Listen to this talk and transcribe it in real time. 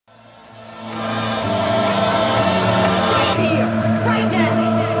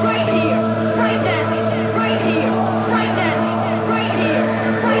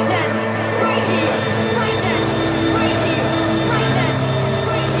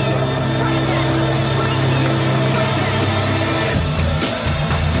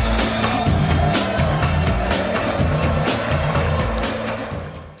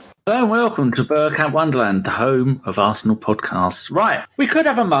Welcome to Bergkamp Wonderland, the home of Arsenal podcasts. Right, we could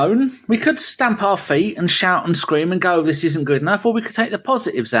have a moan, we could stamp our feet and shout and scream and go, this isn't good enough, or we could take the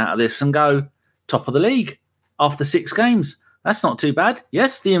positives out of this and go, top of the league after 6 games. That's not too bad.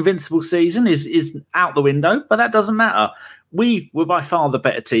 Yes, the invincible season is out the window, but that doesn't matter. We were by far the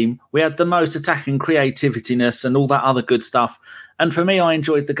better team. We had the most attacking creativitiness and all that other good stuff. And for me, I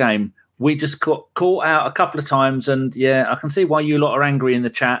enjoyed the game. We just got caught out a couple of times, and yeah, I can see why you lot are angry in the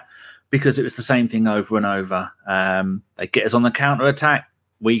chat, because it was the same thing over and over. They get us on the counter-attack.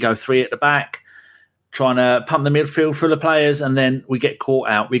 We go 3 at the back, trying to pump the midfield full of players, and then we get caught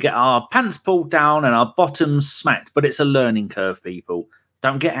out. We get our pants pulled down and our bottoms smacked, but it's a learning curve, people.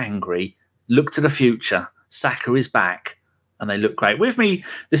 Don't get angry. Look to the future. Saka is back, and they look great. With me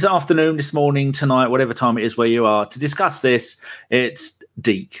this afternoon, this morning, tonight, whatever time it is where you are, to discuss this, it's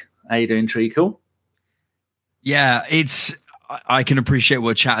Deke. How you doing, Treacle? Yeah, I can appreciate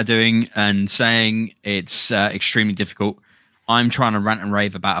what chat are doing and saying it's extremely difficult. I'm trying to rant and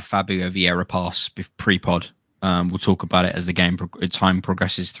rave about a Fabio Vieira pass pre-pod. We'll talk about it as the time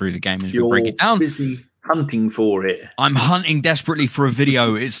progresses through the game as we break it down. Busy hunting for it. I'm hunting desperately for a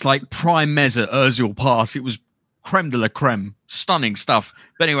video. It's like prime Mesut Ozil pass. It was creme de la creme. Stunning stuff.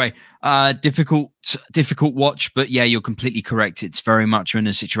 But anyway, difficult watch. But yeah, you're completely correct. It's very much in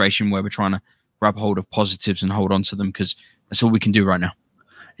a situation where we're trying to grab hold of positives and hold on to them, because that's all we can do right now.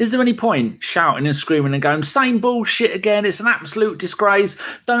 Is there any point shouting and screaming and going, same bullshit again, it's an absolute disgrace,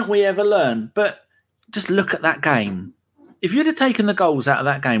 don't we ever learn? But just look at that game. If you'd have taken the goals out of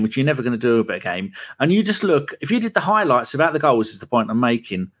that game, which you're never going to do about a game, and you just look, if you did the highlights about the goals, is the point I'm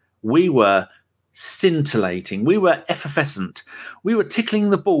making, we were scintillating. We were effervescent. We were tickling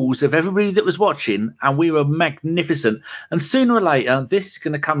the balls of everybody that was watching, and we were magnificent. And sooner or later, this is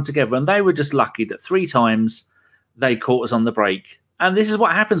going to come together. And they were just lucky that 3 times they caught us on the break. And this is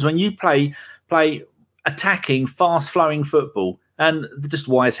what happens when you play attacking, fast-flowing football. And just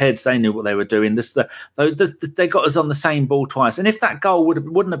wise heads, they knew what they were doing. They got us on the same ball twice. And if that goal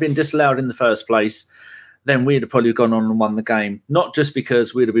wouldn't have been disallowed in the first place, then we'd have probably gone on and won the game. Not just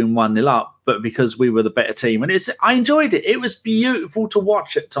because we'd have been 1-0 up, but because we were the better team. And I enjoyed it. It was beautiful to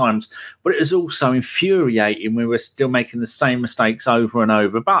watch at times, but it was also infuriating. We were still making the same mistakes over and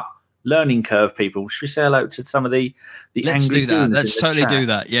over. But learning curve, people. Should we say hello to some of the Let's angry do that. Let's totally do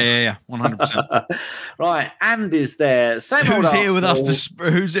that. Yeah. 100%. Right, Andy's there. Who's here with us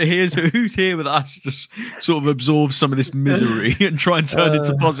to sort of absorb some of this misery and try and turn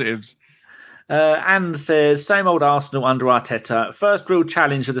into positives? And says, same old Arsenal under Arteta. First real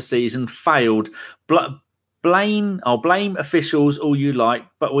challenge of the season, failed. Blame officials all you like,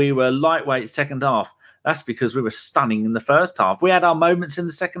 but we were lightweight second half. That's because we were stunning in the first half. We had our moments in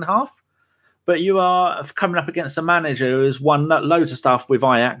the second half, but you are coming up against a manager who has won loads of stuff with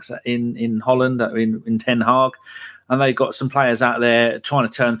Ajax in Holland, in Ten Hag, and they got some players out there trying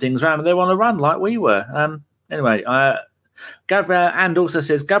to turn things around, and they want to run like we were. Anyway, Gabriel and also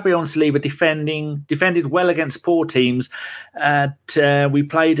says Gabriel and Saliba defended well against poor teams we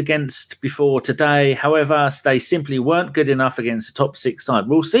played against before today. However, they simply weren't good enough against the top 6 side.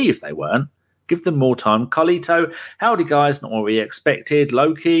 We'll see if they weren't. Give them more time. Carlito, howdy guys, not what we expected.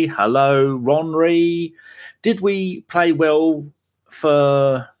 Loki, hello. Ronry, did we play well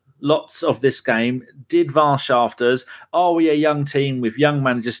for lots of this game? Did VAR shaft us? Are we a young team with young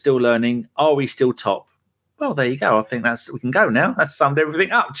managers still learning? Are we still top? Well, there you go. I think we can go now. That's summed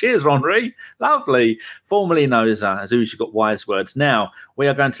everything up. Cheers, Ronry. Lovely. Formerly Noza, as you've got wise words. Now, we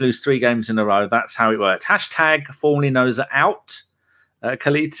are going to lose 3 games in a row. That's how it works. Hashtag formerly Noza out.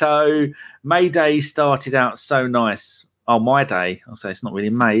 Kalito, May Day started out so nice. Oh, my day. I'll say it's not really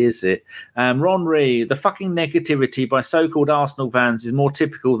May, is it? Ron Ree, the fucking negativity by so-called Arsenal fans is more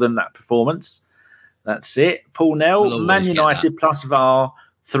typical than that performance. That's it. Paul Nell, Man United plus VAR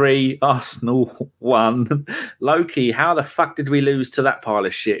 3, Arsenal 1. Loki, how the fuck did we lose to that pile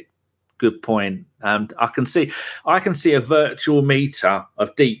of shit? Good point. I can see a virtual meter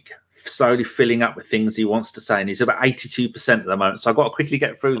of Deke slowly filling up with things he wants to say, and he's about 82% at the moment. So I've got to quickly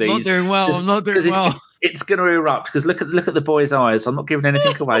get through these. I'm not doing well. It's going to erupt because look at the boy's eyes. I'm not giving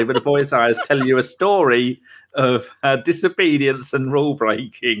anything away, but the boy's eyes telling you a story of disobedience and rule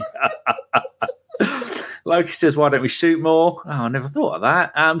breaking. Loki says, why don't we shoot more? Oh, I never thought of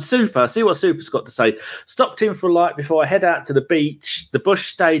that. Super, see what Super's got to say. Stopped in for a light before I head out to the beach, the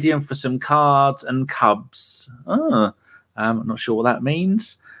Bush Stadium for some cards and cubs. Oh, I'm not sure what that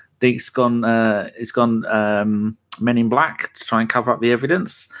means. Deke's gone Men in Black to try and cover up the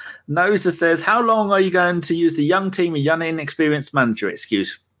evidence. Noza says, how long are you going to use the young team, a young inexperienced manager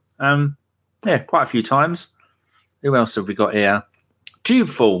excuse? Yeah, quite a few times. Who else have we got here?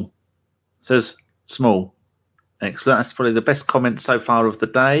 Tubeful. Says small. Excellent. That's probably the best comment so far of the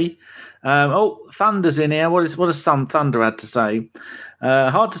day. Thunder's in here. What does some Thunder had to say?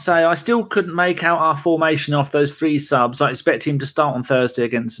 Hard to say. I still couldn't make out our formation off those 3 subs. I expect him to start on Thursday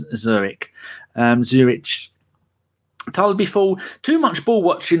against Zurich. Zurich. Told before, too much ball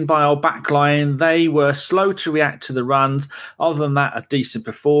watching by our backline. They were slow to react to the runs. Other than that, a decent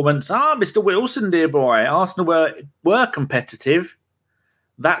performance. Mr. Wilson, dear boy. Arsenal were competitive.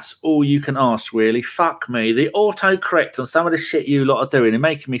 That's all you can ask, really. Fuck me. The autocorrect on some of the shit you lot are doing and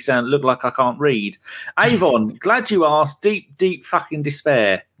making me look like I can't read. Avon, glad you asked. Deep, deep fucking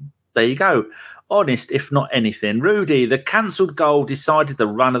despair. There you go. Honest, if not anything. Rudy, the cancelled goal decided the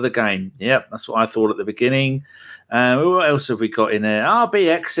run of the game. Yep, that's what I thought at the beginning. What else have we got in there?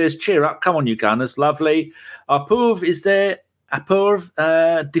 RBX says, cheer up. Come on, you Gunners. Lovely. Apurv, is there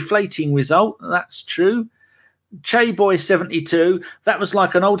Apurv? Deflating result. That's true. Che Boy 72, that was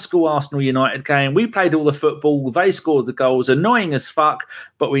like an old school Arsenal United game. We played all the football, they scored the goals, annoying as fuck,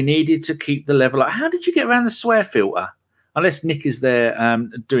 but we needed to keep the level up. How did you get around the swear filter? Unless Nick is there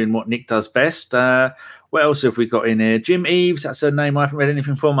doing what Nick does best. What else have we got in here? Jim Eves, that's a name I haven't read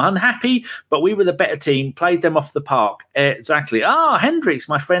anything from. Unhappy, but we were the better team, played them off the park. Exactly. Hendricks,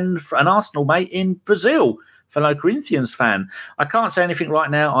 my friend, an Arsenal mate in Brazil, fellow Corinthians fan. I can't say anything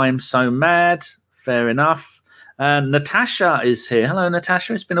right now. I am so mad. Fair enough. Natasha is here. Hello,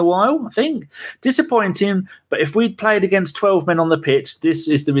 Natasha. It's been a while, I think. Disappointing, but if we'd played against 12 men on the pitch, this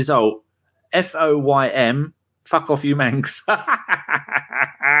is the result. FOYM. Fuck off, you Manx.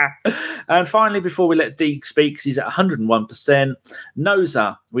 And finally, before we let Deke speak, 'cause he's at 101%.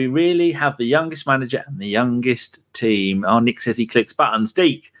 Noza, we really have the youngest manager and the youngest team. Nick says he clicks buttons.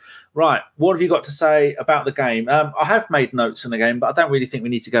 Deke, right, what have you got to say about the game? I have made notes on the game, but I don't really think we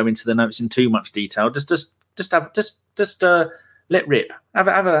need to go into the notes in too much detail. Just let rip. Have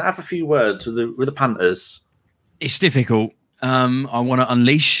a few words with the punters. It's difficult. I want to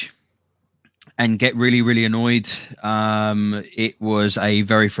unleash and get really, really annoyed. It was a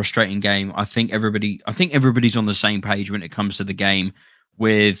very frustrating game. I think everybody's on the same page when it comes to the game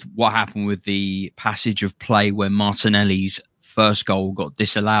with what happened with the passage of play where Martinelli's first goal got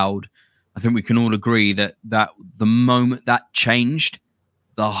disallowed. I think we can all agree that the moment that changed,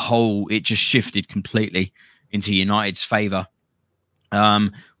 it just shifted completely into United's favour.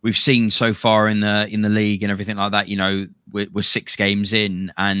 We've seen so far in the league and everything like that, we're 6 games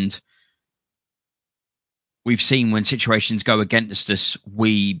in, and we've seen when situations go against us,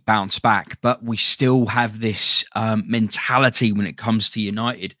 we bounce back, but we still have this mentality when it comes to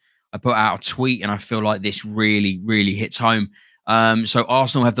United. I put out a tweet and I feel like this really, really hits home. So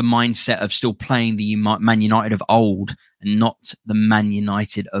Arsenal have the mindset of still playing the Man United of old and not the Man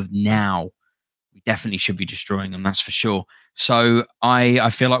United of now. We definitely should be destroying them, that's for sure. So I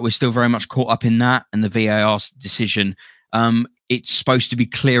feel like we're still very much caught up in that, and the VAR decision. It's supposed to be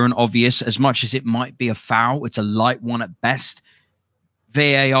clear and obvious. As much as it might be a foul, it's a light one at best.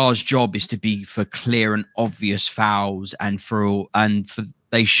 VAR's job is to be for clear and obvious fouls, and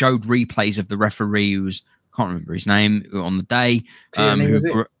they showed replays of the referee who's, can't remember his name, on the day.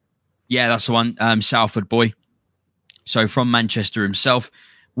 Yeah, that's the one. Salford boy. So from Manchester himself,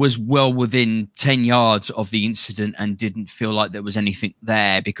 was well within 10 yards of the incident and didn't feel like there was anything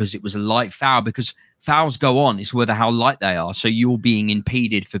there because it was a light foul, because fouls go on. It's whether how light they are. So you're being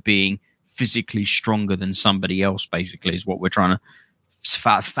impeded for being physically stronger than somebody else, basically, is what we're trying to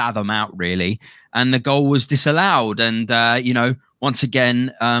fathom out, really. And the goal was disallowed. And, once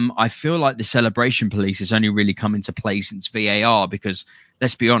again, I feel like the celebration police has only really come into play since VAR, because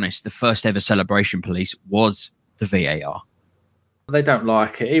let's be honest, the first ever celebration police was the VAR. They don't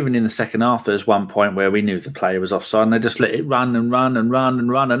like it. Even in the second half, there's one point where we knew the player was offside and they just let it run and run and run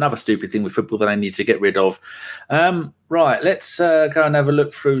and run. Another stupid thing with football that I need to get rid of. Right, let's go and have a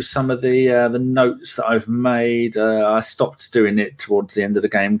look through some of the notes that I've made. I stopped doing it towards the end of the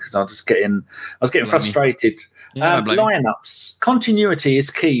game because I was getting frustrated. Lineups. Continuity is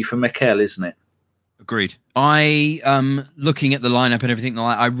key for Mikel, isn't it? Agreed. Looking at the lineup and everything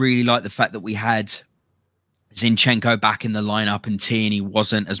like that, I really like the fact that we had Zinchenko back in the lineup and Tierney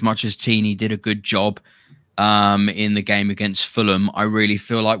wasn't. As much as Tierney did a good job in the game against Fulham, I really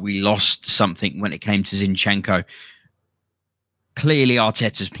feel like we lost something when it came to Zinchenko. Clearly,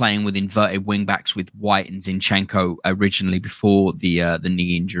 Arteta's playing with inverted wing-backs with White and Zinchenko originally before the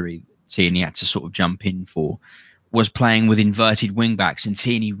knee injury Tierney had to sort of jump in for, was playing with inverted wing-backs, and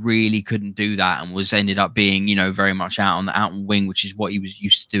Tierney really couldn't do that and ended up being, very much out on wing, which is what he was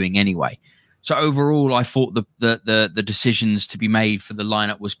used to doing anyway. So overall, I thought the decisions to be made for the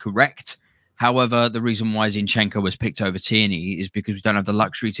lineup was correct. However, the reason why Zinchenko was picked over Tierney is because we don't have the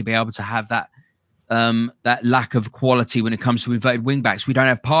luxury to be able to have that lack of quality when it comes to inverted wing backs. We don't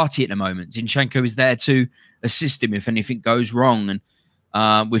have Partey at the moment. Zinchenko is there to assist him if anything goes wrong,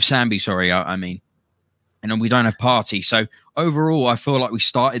 and with Sambi, I mean. And we don't have Partey. So overall, I feel like we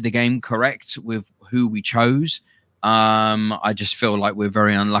started the game correct with who we chose. I just feel like we're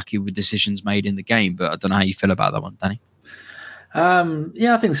very unlucky with decisions made in the game, but I don't know how you feel about that one, Danny.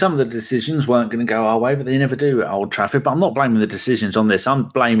 I think some of the decisions weren't going to go our way, but they never do at Old Trafford. But I'm not blaming the decisions on this. I'm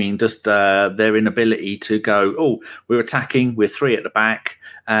blaming just their inability to go, we're attacking, we're 3 at the back,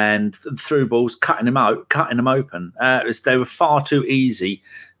 and through balls, cutting them open. They were far too easy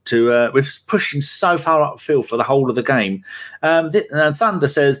to we're pushing so far upfield for the whole of the game. Thunder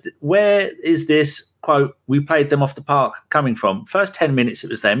says, where is this, quote, we played them off the park coming from? First 10 minutes, it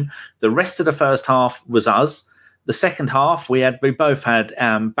was them. The rest of the first half was us. The second half, we both had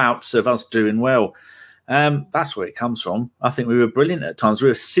bouts of us doing well. That's where it comes from. I think we were brilliant at times. We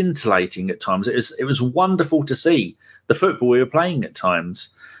were scintillating at times. It was wonderful to see the football we were playing at times.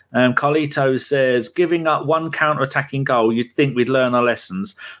 Carlito says, giving up 1 counter-attacking goal, you'd think we'd learn our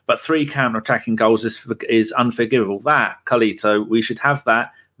lessons, but 3 counter-attacking goals is unforgivable. That, Carlito, we should have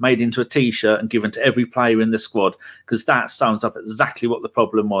that made into a T-shirt and given to every player in the squad, because that sums up exactly what the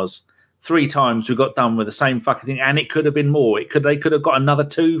problem was. 3 times we got done with the same fucking thing, and it could have been more. They could have got another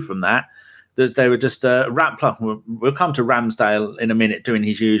 2 from that. They were just we'll come to Ramsdale in a minute doing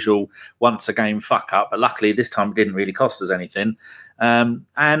his usual once a game fuck up, but luckily this time it didn't really cost us anything.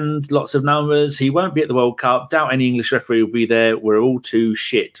 And lots of numbers. He won't be at the World Cup. Doubt any English referee will be there. We're all too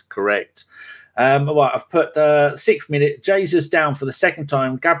shit. Correct. I've put 6th minute. Jesus down for the second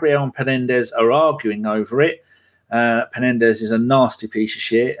time. Gabriel and Penendez are arguing over it. Penendez is a nasty piece of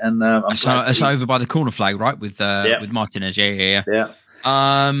shit, and it's over by the corner flag, right? With Martinez. Yeah.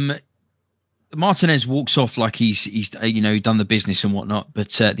 Martinez walks off like he's done the business and whatnot,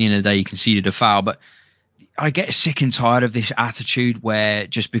 but at the end of the day, he conceded a foul. But I get sick and tired of this attitude where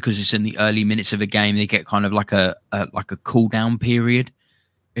just because it's in the early minutes of a game, they get kind of like a cool down period.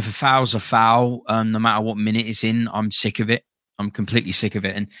 If a foul's a foul, no matter what minute it's in, I'm sick of it. I'm completely sick of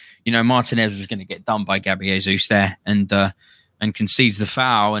it. And Martinez was going to get done by Gabriel Jesus there, and concedes the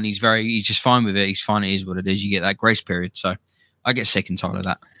foul, and he's just fine with it. He's fine. It is what it is. You get that grace period. So I get sick and tired of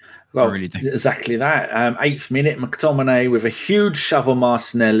that. Well, I really do. Exactly that. 8th minute, McTominay with a huge shove on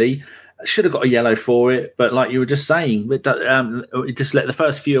Martinelli. Should have got a yellow for it, but like you were just saying, it just let the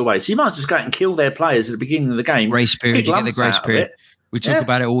first few away. So you might as well just go out and kill their players at the beginning of the game. Grace period, you get the grace period. We talk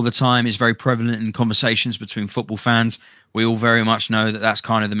about it all the time. It's very prevalent in conversations between football fans. We all very much know that that's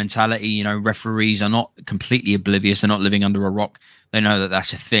kind of the mentality. Referees are not completely oblivious. They're not living under a rock. They know that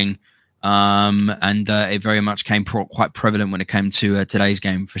that's a thing. And it very much came quite prevalent when it came to today's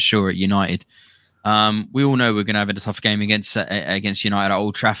game, for sure, at United. We all know we're going to have a tough game against United at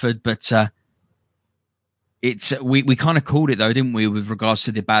Old Trafford, but we kind of called it, though, didn't we, with regards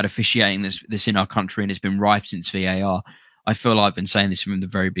to the bad officiating that's in our country, and it's been rife since VAR. I feel I've been saying this from the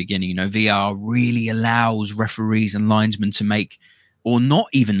very beginning. VAR really allows referees and linesmen to make or not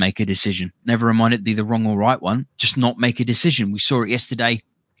even make a decision. Never mind it be the wrong or right one, just not make a decision. We saw it yesterday.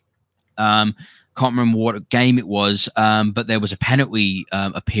 Can't remember what game it was, but there was a penalty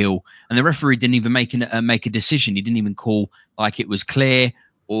appeal, and the referee didn't even make a decision. He didn't even call like it was clear,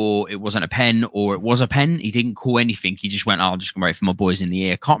 or it wasn't a pen, or it was a pen. He didn't call anything. He just went, "I'll just wait for my boys in the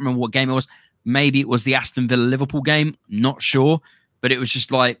ear." Can't remember what game it was. Maybe it was the Aston Villa Liverpool game. Not sure, but it was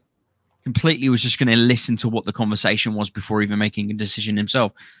just like completely was just going to listen to what the conversation was before even making a decision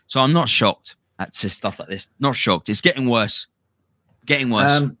himself. So I'm not shocked at stuff like this. Not shocked. It's getting worse. Getting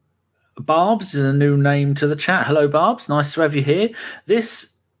worse. Barbs is a new name to the chat. Hello, Barbs. Nice to have you here.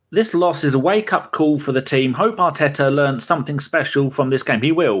 This loss is a wake-up call for the team. Hope Arteta learned something special from this game.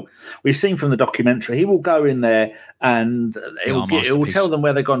 He will. We've seen from the documentary. He will go in there and it will tell them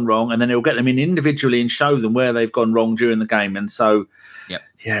where they've gone wrong, and then it will get them in individually and show them where they've gone wrong during the game. And so, but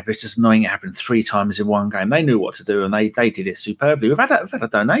it's just annoying it happened 3 times in one game. They knew what to do, and they did it superbly. We've had a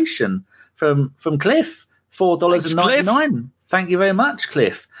donation from Cliff, $4.99. Thank you very much,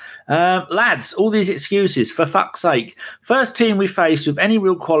 Cliff. Lads, all these excuses, for fuck's sake. First team we faced with any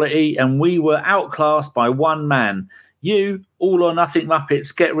real quality, and we were outclassed by one man. You, all or nothing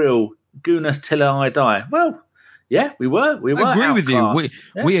Muppets, get real. Gooners till I die. Well, yeah, we were. We were. I agree outclassed. with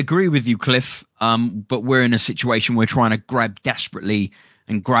you. We agree with you, Cliff. But we're in a situation we're trying to grab desperately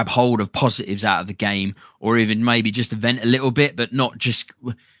and grab hold of positives out of the game, or even maybe just vent a little bit, but not just.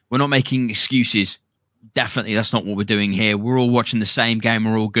 We're not making excuses. Definitely, that's not what we're doing here. We're all watching the same game.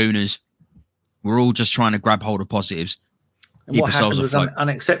 We're all gooners. We're all just trying to grab hold of positives. And what happened was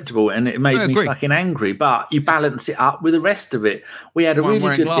unacceptable, and it made me fucking angry. But you balance it up with the rest of it. We had a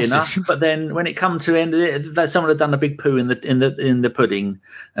really good dinner, but then when it come to end, someone had done a big poo in the pudding,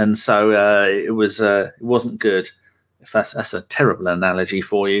 and so it wasn't good. If that's a terrible analogy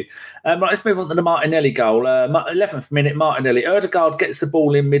for you. Right, let's move on to the Martinelli goal. 11th minute, Martinelli. Ødegaard gets the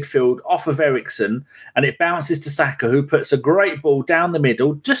ball in midfield off of Eriksen, and it bounces to Saka, who puts a great ball down the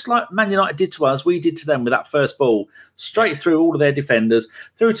middle, just like Man United did to us. We did to them with that first ball, straight through all of their defenders,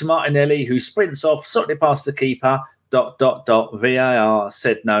 through to Martinelli, who sprints off, sort it past the keeper. ... VAR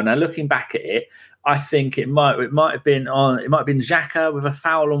said no. Now looking back at it, I think it might have been Xhaka with a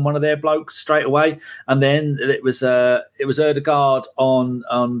foul on one of their blokes straight away, and then it was Ødegaard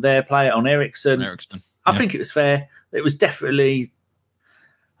on their player on Eriksen. I think it was fair. It was definitely,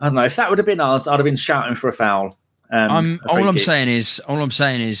 I don't know, if that would have been us, I'd have been shouting for a foul. All I'm saying is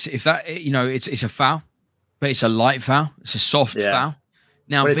if that, it's a foul, but it's a light foul, it's a soft foul.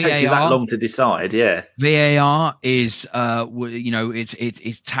 Now, it takes you that long to decide, yeah. VAR is,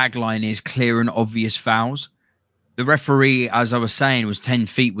 its tagline is clear and obvious fouls. The referee, as I was saying, was 10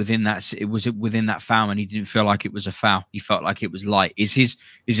 feet within that. It was within that foul, and he didn't feel like it was a foul. He felt like it was light. Is his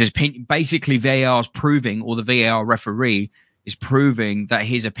opinion basically VAR's proving, or the VAR referee is proving that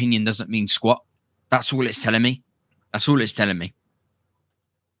his opinion doesn't mean squat? That's all it's telling me.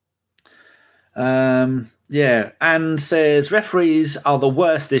 Yeah, and says referees are the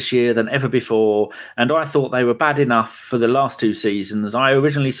worst this year than ever before, and I thought they were bad enough for the last 2 seasons. I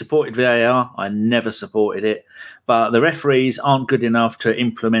originally supported VAR. I never supported it, but the referees aren't good enough to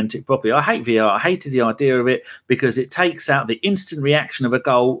implement it properly. I hate VAR. I hated the idea of it because it takes out the instant reaction of a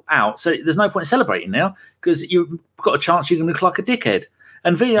goal out. So there's no point celebrating now because you've got a chance you're going to look like a dickhead.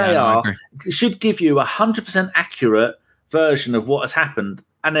 And VAR should give you 100% accurate version of what has happened.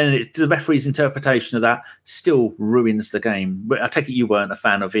 And then the referee's interpretation of that still ruins the game. But I take it you weren't a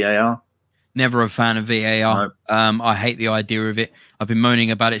fan of VAR? Never a fan of VAR. No. I hate the idea of it. I've been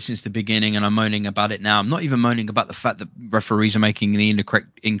moaning about it since the beginning, and I'm moaning about it now. I'm not even moaning about the fact that referees are making the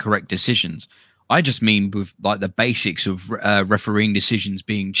incorrect decisions. I just mean with like the basics of refereeing decisions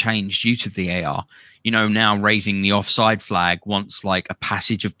being changed due to VAR. Now raising the offside flag once like a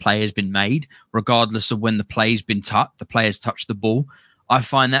passage of play has been made, regardless of when the play's been touched, the player's touched the ball. I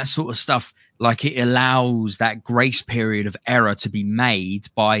find that sort of stuff, like it allows that grace period of error to be made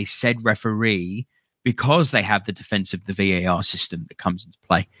by said referee because they have the defense of the VAR system that comes into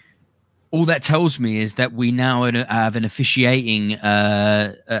play. All that tells me is that we now have an officiating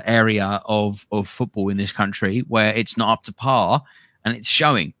area of football in this country where it's not up to par, and it's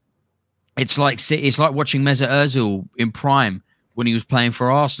showing. It's like watching Mesut Ozil in prime when he was playing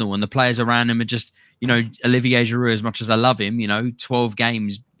for Arsenal, and the players around him are just, Olivier Giroud, as much as I love him, 12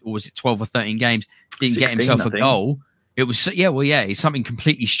 games, or was it 12 or 13 games, didn't 16, get himself a goal. It was, it's something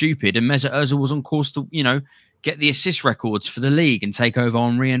completely stupid. And Mesut Ozil was on course to, get the assist records for the league and take over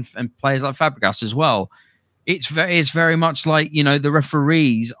Henry and players like Fabregas as well. It's very much like, the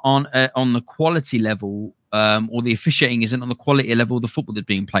referees on the quality level, or the officiating isn't on the quality level of the football that's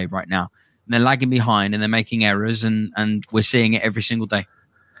being played right now. And they're lagging behind and they're making errors, and we're seeing it every single day.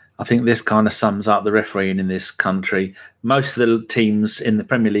 I think this kind of sums up the refereeing in this country. Most of the teams in the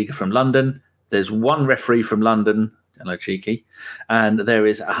Premier League are from London. There's one referee from London, hello cheeky, and there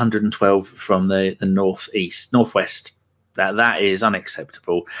is 112 from the northwest. That is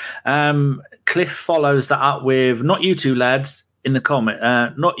unacceptable. Cliff follows that up with not you two lads in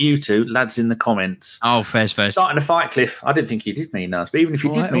the lads in the comments. Oh, fair. Starting a fight, Cliff. I didn't think you did mean us, but even if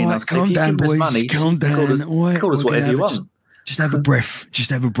you did mean us, Cliff, you give us money. Calm down. Call us whatever you want. Just have a breath.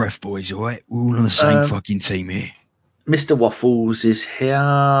 Just have a breath, boys, all right? We're all on the same fucking team here. Mr. Waffles is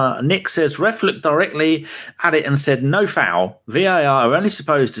here. Nick says, ref looked directly at it and said, no foul. VAR are only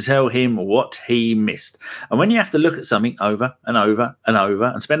supposed to tell him what he missed. And when you have to look at something over and over and over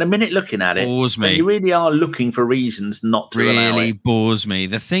and spend a minute looking at it, you really are looking for reasons not to allow it. Really bores me.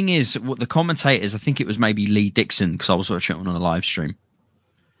 The thing is, what the commentators, I think it was maybe Lee Dixon, because I was watching it on a live stream.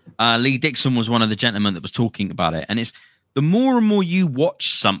 Lee Dixon was one of the gentlemen that was talking about it. And it's, the more and more you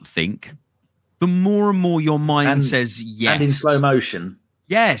watch something, the more and more your mind says yes. And in slow motion.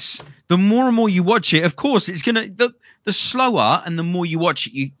 Yes. The more and more you watch it, of course, it's going to... The slower and the more you watch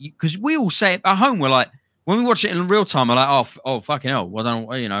it, because we all say it at home, we're like, when we watch it in real time, we're like, oh fucking hell, well,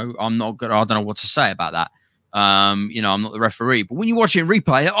 I'm not good. I don't know what to say about that. I'm not the referee. But when you watch it in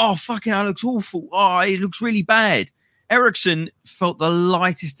replay, oh, fucking hell, it looks awful. Oh, it looks really bad. Eriksen felt the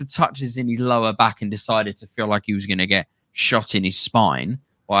lightest of touches in his lower back and decided to feel like he was going to get shot in his spine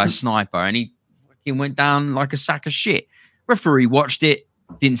by a sniper, and he fucking went down like a sack of shit. Referee watched it,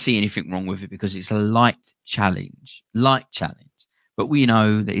 Didn't see anything wrong with it because it's a light challenge. But we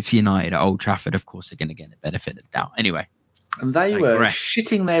know that it's United at Old Trafford. Of course, they're going to get the benefit of the doubt. Anyway. And they were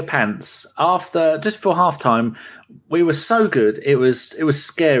shitting their pants after just before halftime. We were so good; it was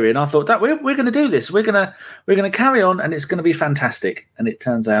scary. And I thought that we're going to do this. We're going to carry on, and it's going to be fantastic. And it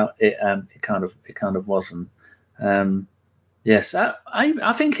turns out it kind of wasn't. Yes,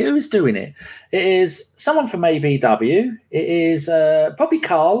 I think who is doing it? It is someone from ABW. It is probably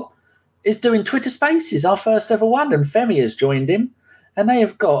Carl is doing Twitter Spaces, our first ever one, and Femi has joined him, and they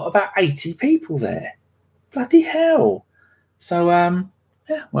have got about 80 people there. Bloody hell! So,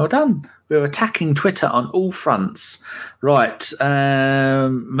 yeah, well done. We're attacking Twitter on all fronts. Right.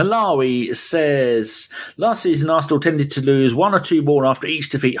 Malawi says, last season Arsenal tended to lose 1 or 2 more after each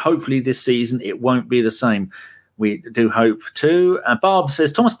defeat. Hopefully this season it won't be the same. We do hope too. Barb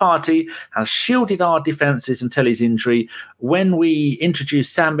says, Thomas Partey has shielded our defences until his injury. When we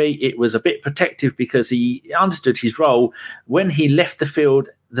introduced Sambi, it was a bit protective because he understood his role. When he left the field,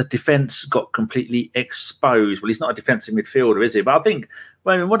 the defence got completely exposed. Well, he's not a defensive midfielder, is he? But I think,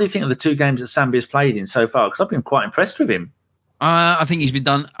 well, what do you think of the 2 games that Sambi has played in so far? Because I've been quite impressed with him. I think he's been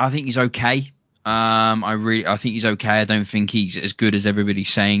done. I think he's okay. I think he's okay. I don't think he's as good as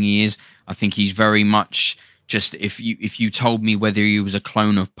everybody's saying he is. I think he's very much just if you told me whether he was a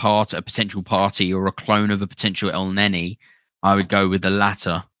clone of a potential Partey or a clone of a potential El Neni, I would go with the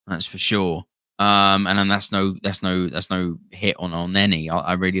latter. That's for sure. And then that's no hit on El Neni.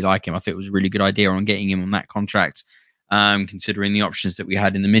 I really like him. I think it was a really good idea on getting him on that contract, considering the options that we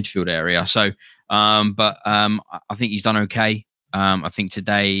had in the midfield area. So, I think he's done okay. I think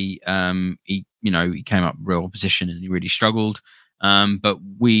today he came up real opposition and he really struggled. But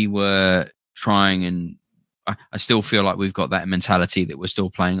we were trying, and I still feel like we've got that mentality that we're still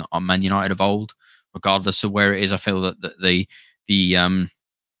playing on Man United of old, regardless of where it is. I feel that the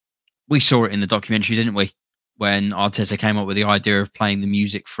we saw it in the documentary, didn't we? When Arteta came up with the idea of playing the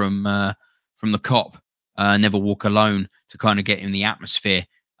music from the Cop, Never Walk Alone, to kind of get in the atmosphere,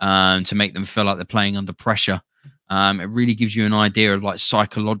 to make them feel like they're playing under pressure. It really gives you an idea of like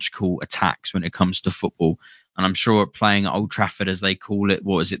psychological attacks when it comes to football. And I'm sure playing at Old Trafford, as they call it,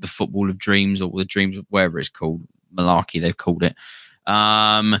 what is it, the football of dreams, or the dreams of whatever it's called, malarkey they've called it.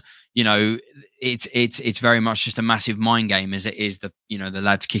 It's very much just a massive mind game, as it is the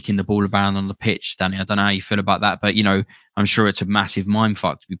lads kicking the ball around on the pitch. Danny, I don't know how you feel about that, but I'm sure it's a massive mind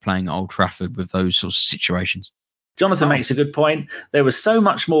fuck to be playing at Old Trafford with those sorts of situations. Jonathan makes a good point. There was so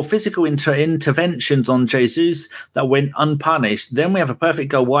much more physical interventions on Jesus that went unpunished. Then we have a perfect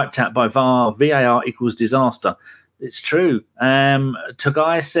goal wiped out by VAR. VAR equals disaster. It's true.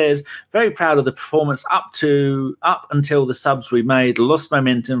 Togai says, very proud of the performance up until the subs we made. Lost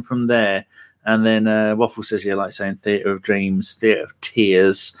momentum from there. And then Waffle says, yeah, like saying theatre of dreams, theatre of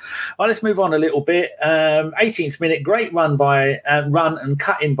tears. All right, let's move on a little bit. 18th minute, great run and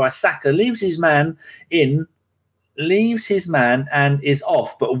cut in by Saka. Leaves his man and is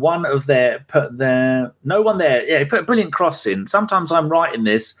off, but no one there. Yeah, he put a brilliant cross in. Sometimes I'm writing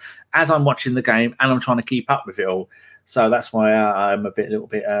this as I'm watching the game and I'm trying to keep up with it all. So that's why I'm a little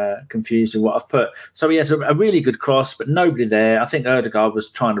bit confused with what I've put. So he has a really good cross, but nobody there. I think Erdegaard was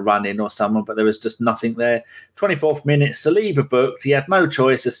trying to run in or someone, but there was just nothing there. 24th minute, Saliba booked. He had no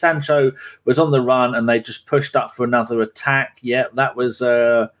choice as Sancho was on the run and they just pushed up for another attack. Yeah, that was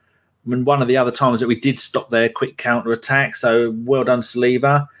one of the other times that we did stop their quick counter attack. So well done,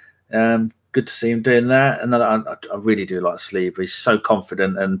 Saliba. Good to see him doing that. I really do like Saliba. He's so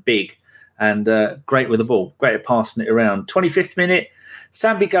confident and big and great with the ball. Great at passing it around. 25th minute,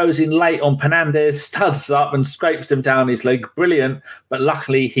 Sambi goes in late on Penandes, studs up and scrapes him down his leg. Brilliant. But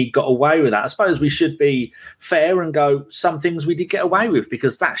luckily he got away with that. I suppose we should be fair and go, some things we did get away with,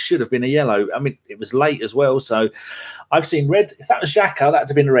 because that should have been a yellow. I mean, it was late as well. So I've seen red. If that was Xhaka, that would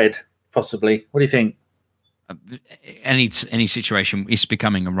have been a red, possibly. What do you think? Any situation is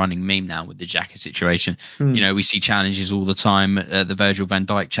becoming a running meme now with the Xhaka situation. We see challenges all the time. The Virgil van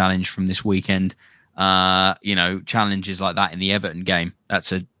Dijk challenge from this weekend. Challenges like that in the Everton game.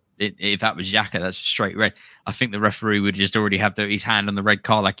 If that was Xhaka, that's a straight red. I think the referee would just already have his hand on the red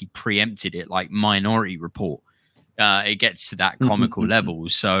card, like he preempted it, like Minority Report. It gets to that comical level.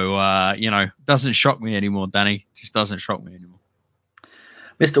 So doesn't shock me anymore, Danny. Just doesn't shock me anymore.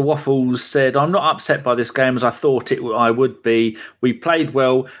 Mr. Waffles said, I'm not upset by this game as I thought I would be. We played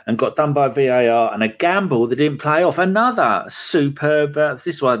well and got done by VAR and a gamble that didn't play off. Another superb. This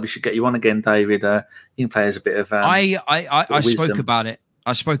is why we should get you on again, David. You can play as a bit of I spoke about it.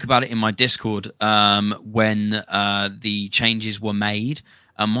 I spoke about it in my Discord when the changes were made.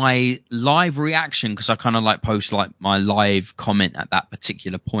 And my live reaction, because I kind of like post like my live comment at that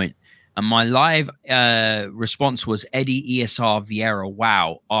particular point, and my live response was Eddie ESR Vieira.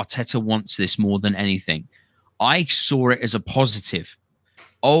 Wow, Arteta wants this more than anything. I saw it as a positive.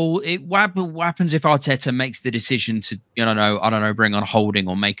 What happens if Arteta makes the decision to, I don't know, bring on Holding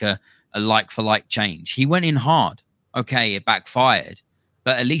or make a like for like change? He went in hard. Okay, it backfired,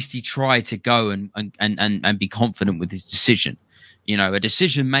 but at least he tried to go and be confident with his decision. A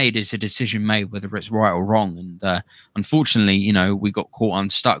decision made is a decision made, whether it's right or wrong. And unfortunately, we got caught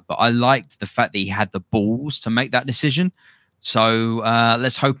unstuck. But I liked the fact that he had the balls to make that decision. So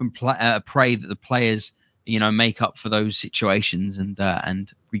let's hope and pray that the players, make up for those situations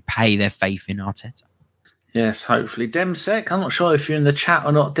and repay their faith in Arteta. Yes, hopefully. Demsek, I'm not sure if you're in the chat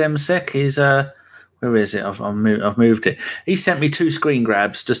or not. Demsek is where is it? I've moved it. He sent me 2 screen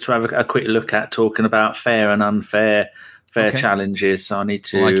grabs just to have a quick look at, talking about fair and unfair challenges. So I need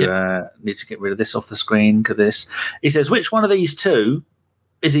to get rid of this off the screen. Because this, he says, which one of these 2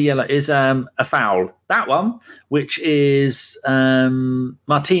 is a foul? That one, which is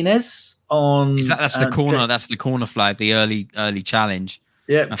Martinez on. That's the corner. That's the corner flag. The early challenge.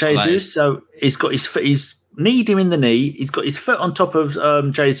 Yeah, that's Jesus. So he's got his foot. He's kneed him in the knee. He's got his foot on top of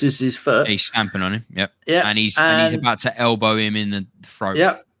Jesus's foot. He's stamping on him. Yep. Yeah. And he's about to elbow him in the throat.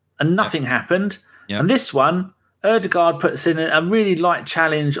 Yep. And nothing happened. Yep. And this one, Ødegaard puts in a really light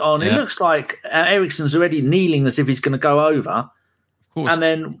challenge on. Yep. It looks like Eriksen's already kneeling as if he's going to go over. Of course. And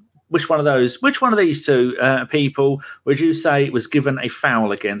then which one of these 2 people would you say was given a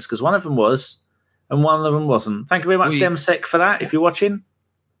foul against? Because one of them was, and one of them wasn't. Thank you very much, Demsek, for that. If you're watching.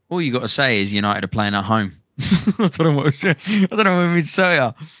 All you got to say is United are playing at home. I don't know what to say.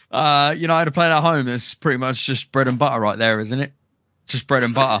 United are playing at home. That's pretty much just bread and butter right there, isn't it? Just bread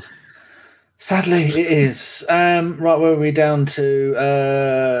and butter. Sadly, it is. Right, where are we down to?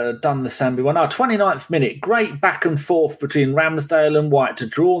 Done the Sambi one. 29th minute. Great back and forth between Ramsdale and White to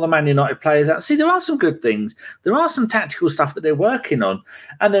draw the Man United players out. See, there are some good things. There are some tactical stuff that they're working on,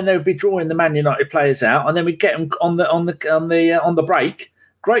 and then they would be drawing the Man United players out, and then we get them on the break.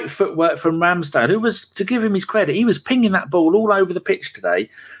 Great footwork from Ramsdale, who was, to give him his credit, he was pinging that ball all over the pitch today.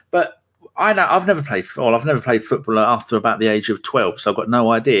 But I've never played football after about the age of 12, so I've got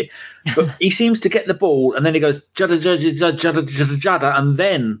no idea. But he seems to get the ball and then he goes judda, and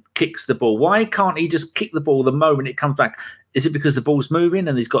then kicks the ball. Why can't he just kick the ball the moment it comes back? Is it because the ball's moving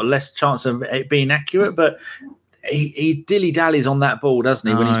and he's got less chance of it being accurate? But he dilly-dallies on that ball, doesn't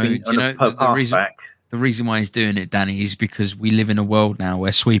he, when he's been on a pass back? The reason why he's doing it, Danny, is because we live in a world now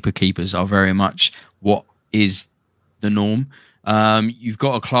where sweeper keepers are very much what is the norm. You've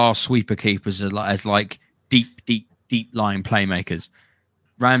got a class sweeper keepers as like deep line playmakers.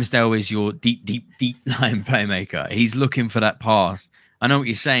 Ramsdale is your deep line playmaker. He's looking for that pass. I know what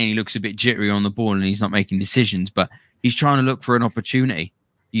you're saying. He looks a bit jittery on the ball and he's not making decisions, but he's trying to look for an opportunity.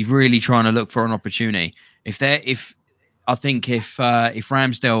 He's really trying to look for an opportunity. If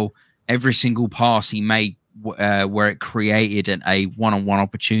Ramsdale, every single pass he made where it created a one-on-one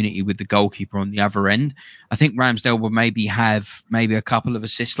opportunity with the goalkeeper on the other end, I think Ramsdale will maybe have a couple of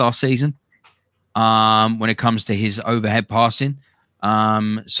assists last season when it comes to his overhead passing.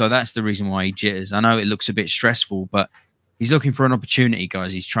 So that's the reason why he jitters. I know it looks a bit stressful, but he's looking for an opportunity,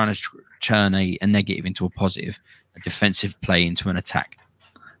 guys. He's trying to turn a negative into a positive, a defensive play into an attack.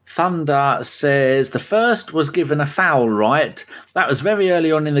 Thunder says the first was given a foul, right? That was very early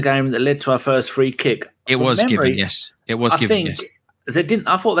on in the game that led to our first free kick. It was given, yes. It was given, yes. They didn't.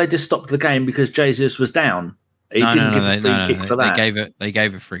 I thought they just stopped the game because Jesus was down. He didn't give a free kick for that. They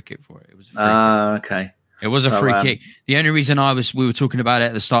gave a free kick for it. It was a free kick. Okay. It was a free kick. The only reason we were talking about it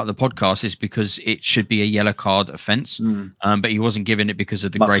at the start of the podcast is because it should be a yellow card offence, but he wasn't given it because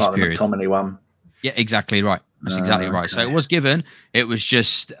of the grace period. The McTominay one. Yeah, exactly right. That's exactly right. So it was given. It was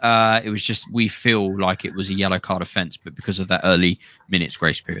just we feel like it was a yellow card offence, but because of that early minutes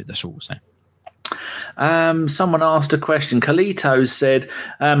grace period, that's all we're saying. Someone asked a question. Carlito said,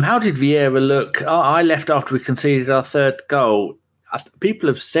 how did Vieira look? I left after we conceded our third goal. People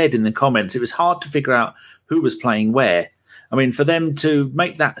have said in the comments it was hard to figure out who was playing where. I mean, for them to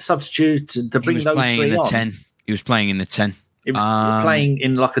make that substitute to bring those three on. 10. He was playing in the 10. He was playing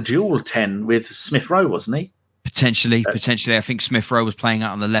in like a dual 10 with Smith Rowe, wasn't he? Potentially. I think Smith Rowe was playing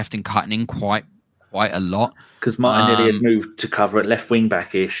out on the left and cutting in quite a lot. Because Martinelli had moved to cover at left wing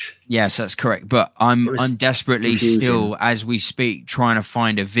back-ish. Yes, that's correct. But I'm desperately still, as we speak, trying to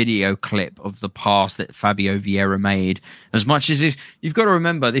find a video clip of the pass that Fabio Vieira made. As much as this, you've got to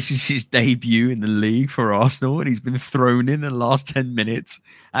remember, this is his debut in the league for Arsenal, and he's been thrown in the last 10 minutes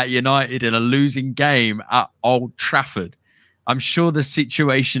at United in a losing game at Old Trafford. I'm sure the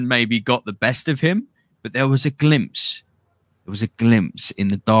situation maybe got the best of him, but there was a glimpse. There was a glimpse in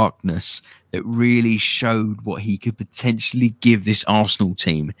the darkness that really showed what he could potentially give this Arsenal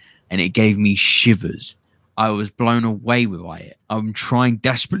team, and it gave me shivers. I was blown away by it. I'm trying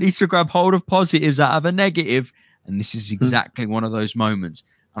desperately to grab hold of positives out of a negative, and this is exactly one of those moments.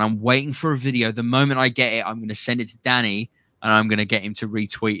 And I'm waiting for a video. The moment I get it, I'm going to send it to Danny, and I'm going to get him to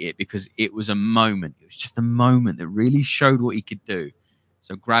retweet it, because it was a moment. It was just a moment that really showed what he could do.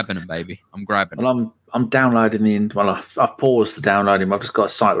 So grabbing him, baby. I'm grabbing him. Well, I'm downloading I've paused the downloading. I've just got a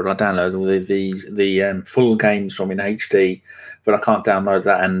site where I download all the full games from in HD, but I can't download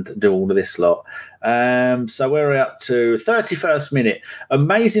that and do all of this lot. So we're up to 31st minute.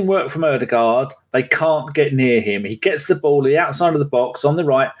 Amazing work from Ødegaard. They can't get near him. He gets the ball the outside of the box on the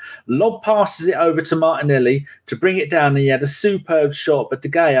right. Lob passes it over to Martinelli to bring it down. And he had a superb shot, but De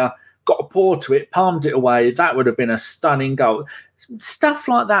Gea got a paw to it, palmed it away. That would have been a stunning goal. Stuff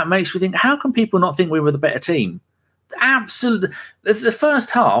like that makes me think, how can people not think we were the better team? Absolutely. The first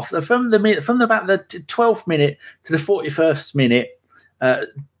half, from about the 12th minute to the 41st minute,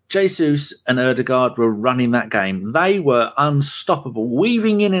 Jesus and Ødegaard were running that game. They were unstoppable,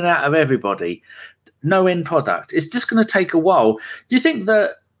 weaving in and out of everybody. No end product. It's just going to take a while. Do you think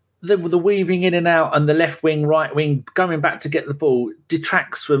that the weaving in and out and the left wing, right wing, going back to get the ball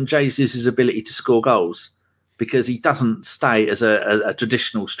detracts from Jesus' ability to score goals? Because he doesn't stay as a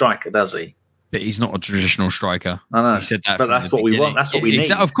traditional striker, does he? But he's not a traditional striker. I know. He said that, but that's what we want. That's what we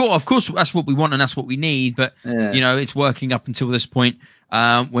need. Of course, that's what we want, and that's what we need. But it's working up until this point.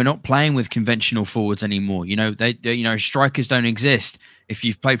 We're not playing with conventional forwards anymore. Strikers don't exist. If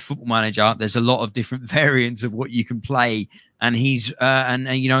you've played Football Manager, there's a lot of different variants of what you can play. And he's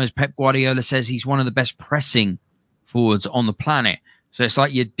as Pep Guardiola says, he's one of the best pressing forwards on the planet. So it's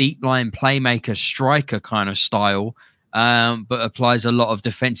like your deep line playmaker striker kind of style, but applies a lot of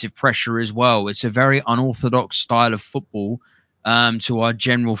defensive pressure as well. It's a very unorthodox style of football to our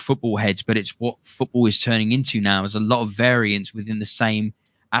general football heads, but it's what football is turning into now. There's a lot of variance within the same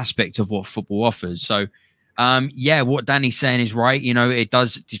aspect of what football offers. So, what Danny's saying is right. It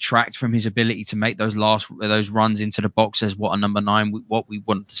does detract from his ability to make those runs into the box as what a number 9, what we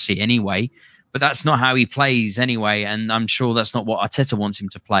want to see anyway. But that's not how he plays anyway, and I'm sure that's not what Arteta wants him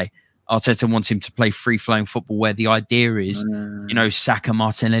to play. Arteta wants him to play free-flowing football where the idea is, Saka,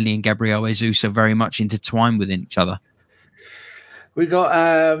 Martinelli and Gabriel Jesus are very much intertwined within each other. We got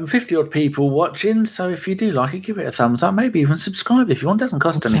 50-odd people watching, so if you do like it, give it a thumbs up. Maybe even subscribe if you want. It doesn't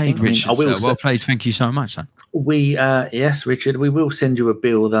cost anything. Richard, well played. Thank you so much, son. Yes, Richard, we will send you a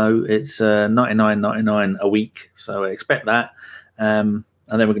bill, though. It's $99.99 a week, so expect that.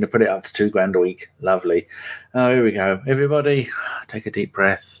 And then we're going to put it up to $2,000 a week. Lovely. Oh, here we go. Everybody, take a deep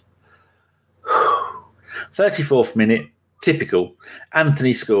breath. 34th minute, typical.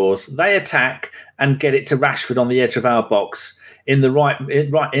 Anthony scores. They attack and get it to Rashford on the edge of our box in the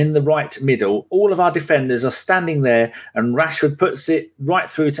right middle. All of our defenders are standing there, and Rashford puts it right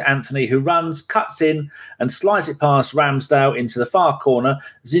through to Anthony, who runs, cuts in, and slides it past Ramsdale into the far corner.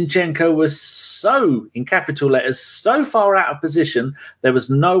 Zinchenko was so, in capital letters, so far out of position, there was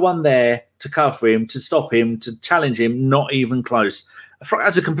no one there to cover him, to stop him, to challenge him, not even close.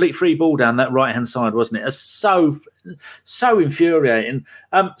 That's a complete free ball down that right-hand side, wasn't it? It's so infuriating.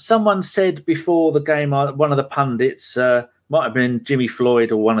 Someone said before the game, one of the pundits, might have been Jimmy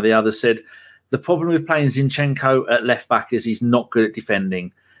Floyd or one of the others, said the problem with playing Zinchenko at left back is he's not good at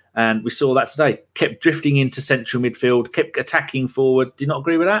defending. And we saw that today. Kept drifting into central midfield, kept attacking forward. Do you not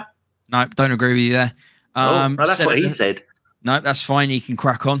agree with that? No, don't agree with you there. That's what he said. No, that's fine. He can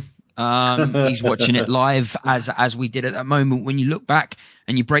crack on. He's watching it live as we did at that moment. When you look back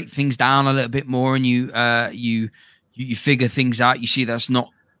and you break things down a little bit more and you figure things out, you see that's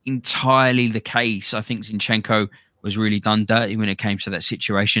not entirely the case. I think Zinchenko was really done dirty when it came to that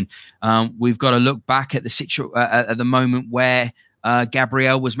situation. We've got to look back at the moment where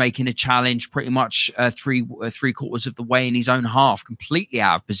Gabriel was making a challenge pretty much three quarters of the way in his own half, completely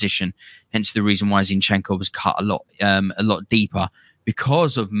out of position. Hence the reason why Zinchenko was cut a lot deeper,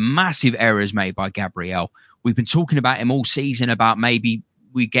 because of massive errors made by Gabriel. We've been talking about him all season about maybe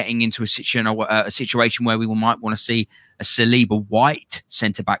we're getting into a situation where we might want to see a Saliba-White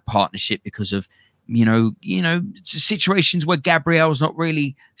centre-back partnership because of situations where Gabriel's not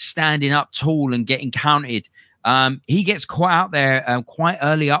really standing up tall and getting counted. He gets quite out there, quite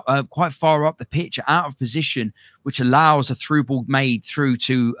early up, quite far up the pitch, out of position, which allows a through ball made through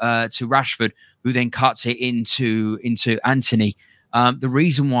to Rashford, who then cuts it into Anthony. The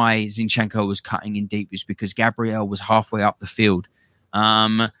reason why Zinchenko was cutting in deep is because Gabriel was halfway up the field.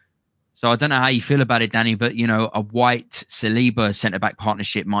 So I don't know how you feel about it, Danny, but, a White-Saliba centre-back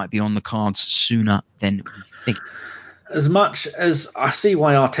partnership might be on the cards sooner than we think. As much as I see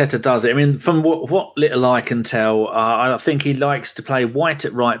why Arteta does it, I mean, from what little I can tell, I think he likes to play White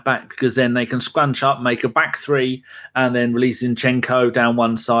at right back because then they can scrunch up, make a back three, and then release Zinchenko down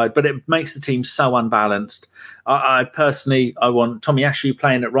one side. But it makes the team so unbalanced. I personally want Tomiyasu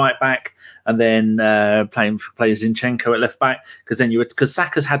playing at right back and then play Zinchenko at left back because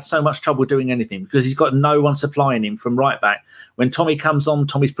Saka's had so much trouble doing anything because he's got no one supplying him from right back. When Tommy comes on,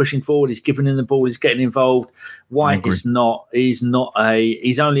 Tommy's pushing forward, he's giving him the ball, he's getting involved. White is not. He's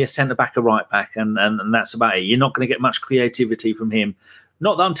only a centre back, a right back, and that's about it. You're not going to get much creativity from him.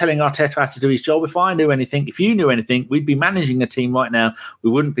 Not that I'm telling Arteta how to do his job. If you knew anything, we'd be managing a team right now.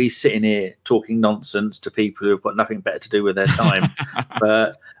 We wouldn't be sitting here talking nonsense to people who have got nothing better to do with their time.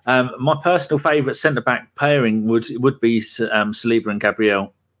 But my personal favourite centre-back pairing would be Saliba and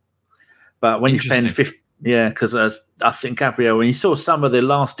Gabriel. But when you spend 50... Yeah, because I think Gabriel, when you saw some of the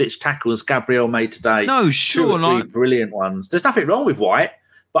last-ditch tackles Gabriel made today... No, sure. 2 or 3 brilliant ones. There's nothing wrong with White,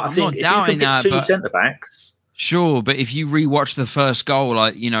 but I think if you can pick 2 centre-backs... Sure, but if you rewatch the first goal,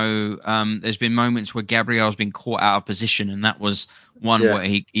 there's been moments where Gabriel's been caught out of position, and that was one where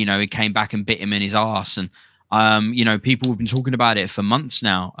he came back and bit him in his arse. And people have been talking about it for months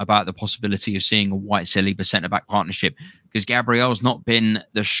now about the possibility of seeing a White-Saliba centre-back partnership because Gabriel's not been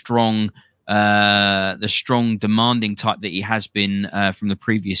the strong, demanding type that he has been from the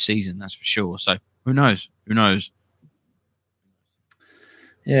previous season. That's for sure. So who knows?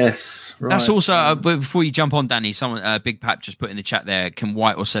 Yes, right. That's also before you jump on, Danny. Someone, Big Pap, just put in the chat there. Can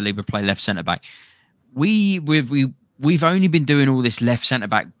White or Saliba play left centre back? We've only been doing all this left centre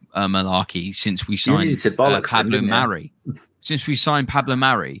back malarkey since we signed Pablo Mari. Since we signed Pablo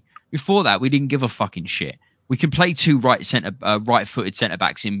Mari, before that we didn't give a fucking shit. We can play 2 right-footed centre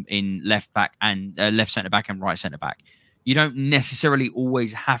backs in left back and left centre back and right centre back. You don't necessarily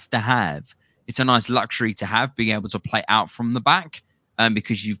always have to have. It's a nice luxury to have being able to play out from the back.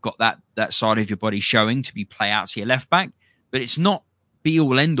 Because you've got that side of your body showing to be play out to your left back, but it's not be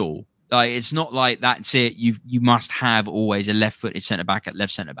all end all. Like it's not like that's it. You must have always a left-footed centre back at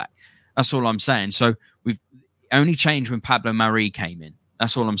left centre back. That's all I'm saying. So we've only changed when Pablo Mari came in.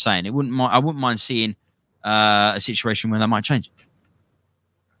 That's all I'm saying. I wouldn't mind seeing a situation where that might change.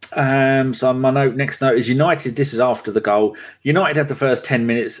 So my next note is United. This is after the goal. United had the first 10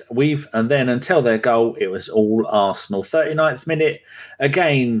 minutes. And then until their goal, it was all Arsenal. 39th minute.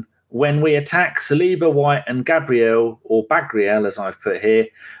 Again, when we attack, Saliba, White and Gabriel, or Bagriel, as I've put here,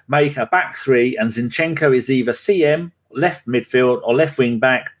 make a back three, and Zinchenko is either CM, left midfield, or left wing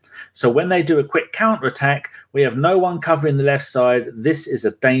back. So when they do a quick counter-attack, we have no one covering the left side. This is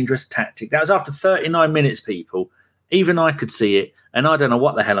a dangerous tactic. That was after 39 minutes, people. Even I could see it. And I don't know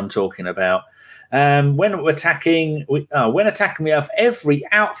what the hell I'm talking about. When we're attacking, we have every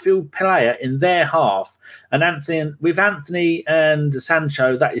outfield player in their half. And Anthony and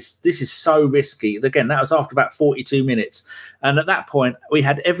Sancho, this is so risky. Again, that was after about 42 minutes. And at that point, we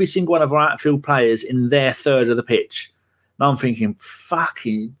had every single one of our outfield players in their third of the pitch. And I'm thinking,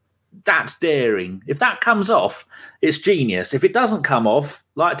 fucking, that's daring. If that comes off, it's genius. If it doesn't come off,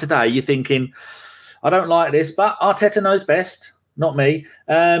 like today, you're thinking, I don't like this, but Arteta knows best. Not me.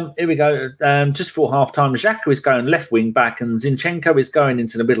 Here we go. Just before half-time, Xhaka is going left wing back and Zinchenko is going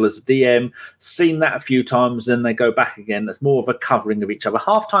into the middle as a DM. Seen that a few times, then they go back again. That's more of a covering of each other.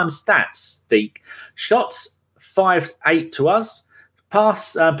 Half-time stats, Deke. Shots, 5-8 to us.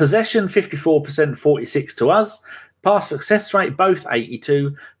 Pass possession, 54%, 46 to us. Pass success rate, both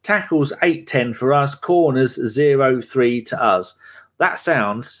 82. Tackles, 8-10 for us. Corners, 0-3 to us. That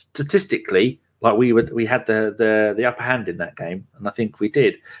sounds, statistically, like we had the upper hand in that game, and I think we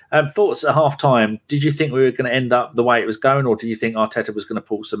did. Thoughts at half time? Did you think we were going to end up the way it was going, or did you think Arteta was going to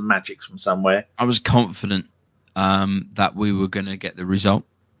pull some magics from somewhere? I was confident that we were going to get the result.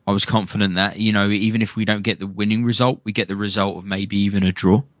 I was confident that even if we don't get the winning result, we get the result of maybe even a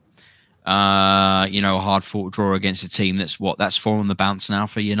draw. A hard fought draw against a team that's 4 on the bounce now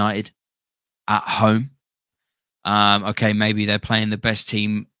for United at home. Okay, maybe they're playing the best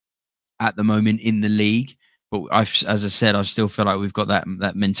team at the moment in the league, but as I said, I still feel like we've got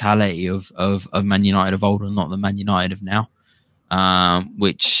that mentality of Man United of old and not the Man United of now.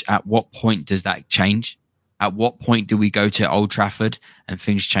 Which at what point does that change? At what point do we go to Old Trafford and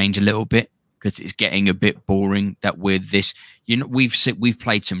things change a little bit? Because it's getting a bit boring that with this, we've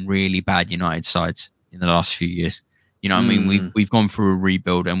played some really bad United sides in the last few years. I mean, we've gone through a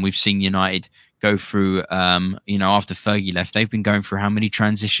rebuild and we've seen United go through. After Fergie left, they've been going through how many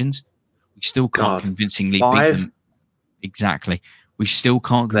transitions? We still can't convincingly beat them. Exactly. We still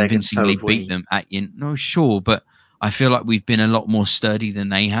can't convincingly beat them at no, sure, but I feel like we've been a lot more sturdy than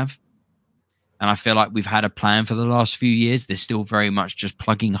they have. And I feel like we've had a plan for the last few years. They're still very much just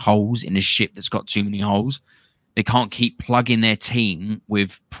plugging holes in a ship that's got too many holes. They can't keep plugging their team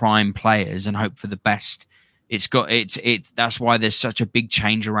with prime players and hope for the best. That's why there's such a big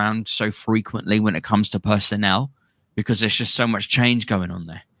change around so frequently when it comes to personnel, because there's just so much change going on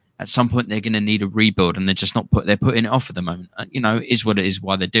there. At some point, they're going to need a rebuild, and they're putting it off at the moment. It is what it is,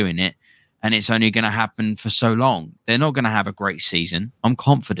 why they're doing it. And it's only going to happen for so long. They're not going to have a great season. I'm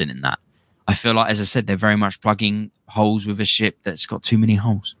confident in that. I feel like, as I said, they're very much plugging holes with a ship that's got too many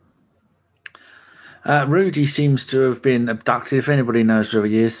holes. Rudy seems to have been abducted. If anybody knows where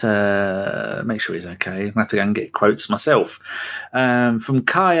he is, make sure he's okay. I have to go and get quotes myself. From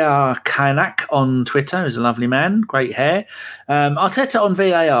Kaya Kainak on Twitter, who's a lovely man, great hair. Arteta on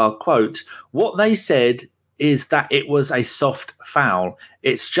VAR, quote, what they said is that it was a soft foul.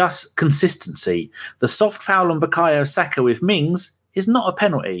 It's just consistency. The soft foul on Bukayo Saka with Mings is not a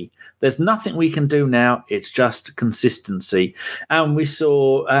penalty. There's nothing we can do now. It's just consistency. And we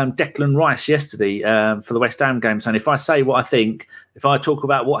saw Declan Rice yesterday for the West Ham game saying, if I say what I think, if I talk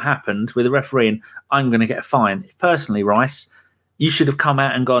about what happened with the refereeing, I'm going to get a fine. Personally, Rice, you should have come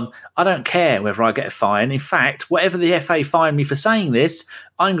out and gone, I don't care whether I get a fine. In fact, whatever the FA fined me for saying this,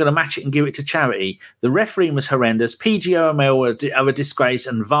 I'm going to match it and give it to charity. The refereeing was horrendous. PGMOL are a disgrace,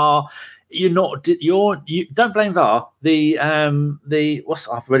 and VAR... You don't blame VAR.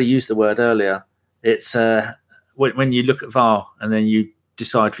 I've already used the word earlier. It's when you look at VAR and then you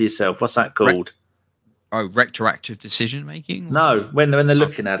decide for yourself. What's that called? Retroactive decision making? No, when they're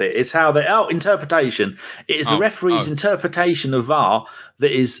looking at it. It's how interpretation. It is the referee's interpretation of VAR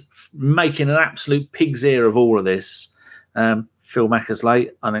that is making an absolute pig's ear of all of this. Phil Macker's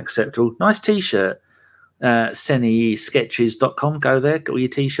late, unacceptable. Nice t-shirt. SeniSketches.com. Go there, get all your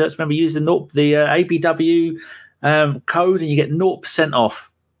t-shirts. Remember, use the ABW code and you get 0%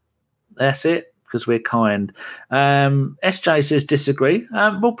 off. That's it, because we're kind. SJ says disagree.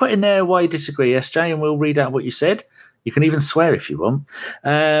 We'll put in there why you disagree, SJ, and we'll read out what you said. You can even swear if you want.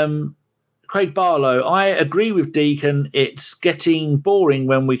 Craig Barlow, I agree with Deacon. It's getting boring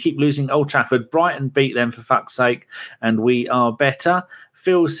when we keep losing Old Trafford. Brighton beat them, for fuck's sake, and we are better.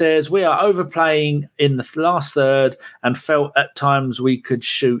 Phil says, we are overplaying in the last third and felt at times we could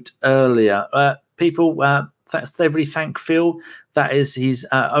shoot earlier. Everybody thank Phil. That is his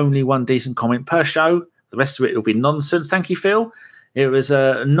only one decent comment per show. The rest of it will be nonsense. Thank you, Phil. It was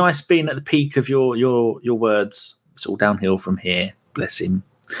a nice being at the peak of your words. It's all downhill from here. Bless him.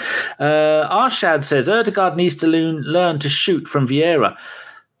 Arshad says, Erdegaard needs to learn to shoot from Vieira.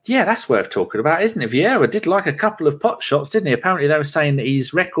 Yeah, that's worth talking about, isn't it? Vieira did like a couple of pot shots, didn't he? Apparently they were saying that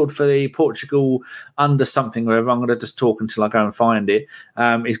his record for the Portugal under something, wherever. I'm going to just talk until I go and find it.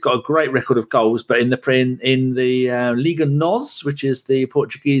 He's got a great record of goals, but in the Liga NOS, which is the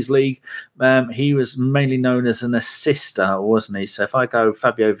Portuguese league, he was mainly known as an assister, wasn't he? So if I go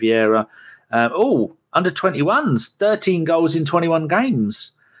Fabio Vieira, under 21s, 13 goals in 21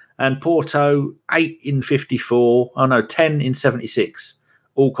 games. And Porto, 8 in 54. 10 in 76.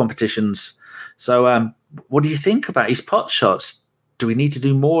 All competitions. So what do you think about his pot shots? Do we need to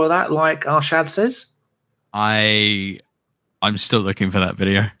do more of that, like Arshad says? I'm still looking for that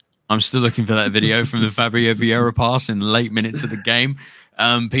video. I'm still looking for that video from the Fabio Vieira pass in the late minutes of the game.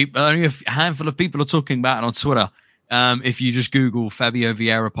 Only a handful of people are talking about it on Twitter. If you just Google Fabio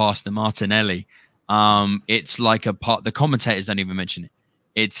Vieira pass to Martinelli, it's like a part. The commentators don't even mention it.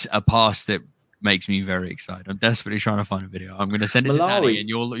 It's a pass that makes me very excited. I'm desperately trying to find a video. I'm going to send it to Danny, and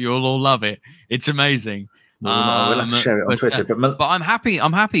you'll all love it. It's amazing. We'll have to share it on Twitter. But I'm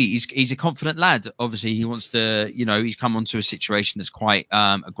happy. He's a confident lad. Obviously, he wants to. He's come onto a situation that's quite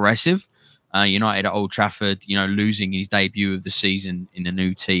aggressive. United at Old Trafford, losing his debut of the season in a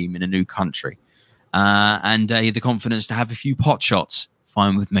new team in a new country, and the confidence to have a few pot shots.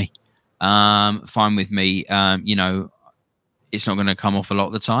 Fine with me. It's not going to come off a lot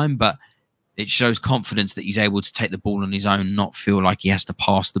of the time, but it shows confidence that he's able to take the ball on his own, not feel like he has to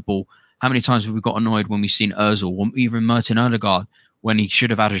pass the ball. How many times have we got annoyed when we've seen Ozil or even Martin Odegaard when he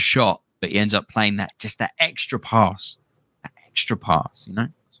should have had a shot, but he ends up playing that extra pass,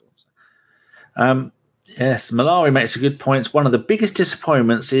 Yes, Malari makes a good point. One of the biggest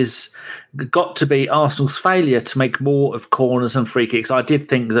disappointments is got to be Arsenal's failure to make more of corners and free kicks. I did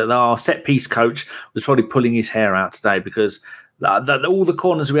think that our set-piece coach was probably pulling his hair out today because all the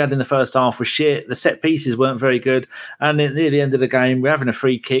corners we had in the first half were shit. The set pieces weren't very good. And near the end of the game, we're having a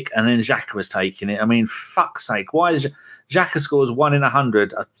free kick and then Xhaka was taking it. I mean, fuck's sake. Why is Xhaka scores 1 in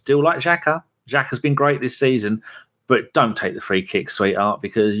 100? I still like Xhaka. Xhaka's been great this season. but don't take the free kicks, sweetheart,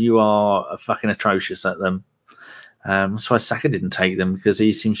 because you are fucking atrocious at them. That's why Saka didn't take them, because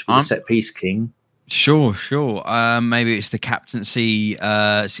he seems to be the set piece king. Sure. Maybe it's the captaincy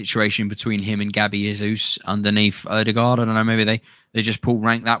situation between him and Gabby Jesus underneath Odegaard. I don't know. Maybe they just pull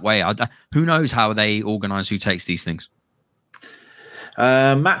rank that way. Who knows how they organise who takes these things.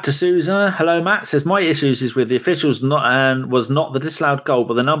 Matt D'Souza, hello Matt, says my issues is with the officials was not the disallowed goal,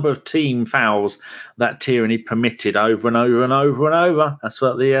 but the number of team fouls that Tierney permitted over and over and over and over. That's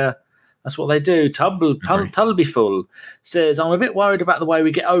what they do. Tullbyful says, I'm a bit worried about the way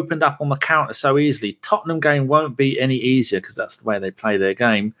we get opened up on the counter so easily. Tottenham game won't be any easier because that's the way they play their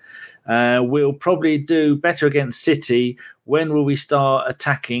game. We'll probably do better against City. When will we start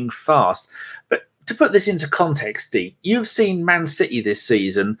attacking fast? But to put this into context, Deep, you've seen Man City this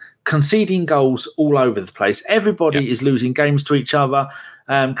season conceding goals all over the place. Everybody is losing games to each other,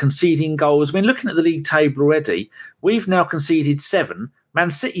 conceding goals. I mean, looking at the league table already, we've now conceded 7, Man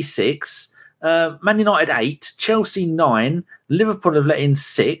City 6, Man United 8, Chelsea 9, Liverpool have let in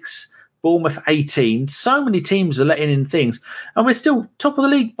 6, Bournemouth 18. So many teams are letting in things, and we're still top of the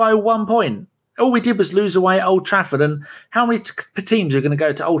league by 1 point. All we did was lose away at Old Trafford, and how many teams are going to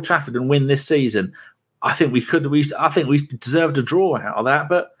go to Old Trafford and win this season? I think we deserved a draw out of that,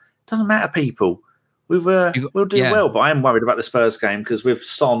 but it doesn't matter, people. We'll do well, but I am worried about the Spurs game because with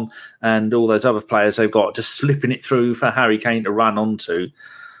Son and all those other players they've got just slipping it through for Harry Kane to run onto.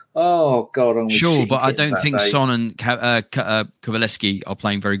 Oh, God. Sure, but I don't think Son and Kowaleski are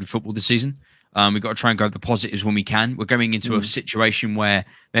playing very good football this season. We've got to try and go with the positives when we can. We're going into a situation where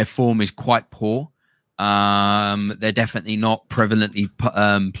their form is quite poor. They're definitely not prevalently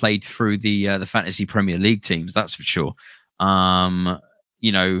played through the Fantasy Premier League teams, that's for sure.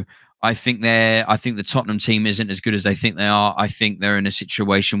 I think the Tottenham team isn't as good as they think they are. I think they're in a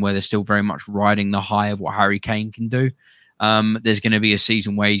situation where they're still very much riding the high of what Harry Kane can do. There's going to be a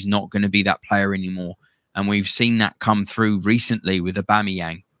season where he's not going to be that player anymore. And we've seen that come through recently with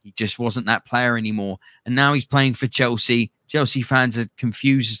Aubameyang. He just wasn't that player anymore. And now he's playing for Chelsea. Chelsea fans are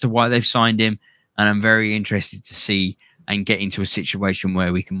confused as to why they've signed him. And I'm very interested to see and get into a situation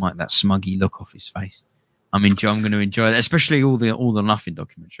where we can wipe that smuggy look off his face. I'm going to enjoy that, especially all the Nothing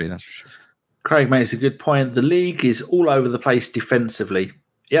documentary, that's for sure. Craig makes a good point. The league is all over the place defensively.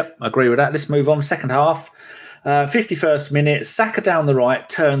 Yep, I agree with that. Let's move on. Second half. 51st minute, Saka down the right,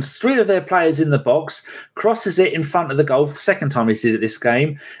 turns 3 of their players in the box, crosses it in front of the goal for the second time he's did it this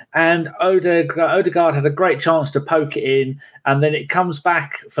game, and Odegaard had a great chance to poke it in, and then it comes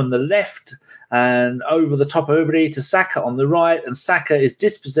back from the left and over the top of everybody to Saka on the right, and Saka is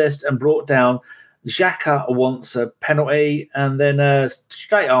dispossessed and brought down. Xhaka wants a penalty, and then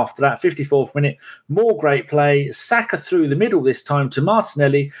straight after that, 54th minute, more great play. Saka through the middle this time to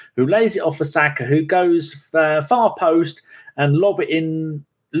Martinelli, who lays it off for Saka, who goes far post and lob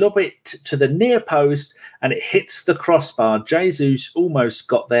it to the near post, and it hits the crossbar. Jesus almost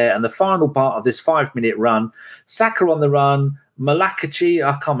got there, and the final part of this 5-minute run, Saka on the run. Malakachi,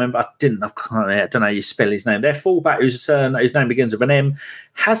 I can't remember. I don't know how you spell his name. Their fullback, whose name begins with an M,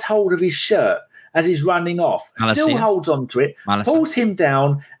 has hold of his shirt as he's running off, still holds on to it, pulls him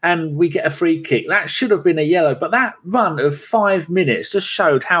down, and we get a free kick. That should have been a yellow, but that run of 5 minutes just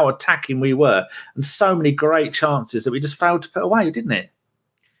showed how attacking we were, and so many great chances that we just failed to put away, didn't it?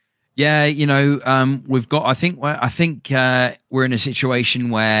 Yeah, we've got. I think we're in a situation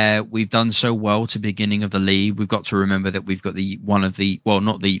where we've done so well to the beginning of the league. We've got to remember that we've got not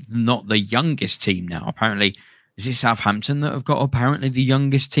the youngest team now. Apparently, is it Southampton that have got apparently the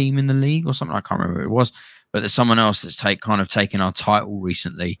youngest team in the league or something? I can't remember who it was, but there's someone else that's taken our title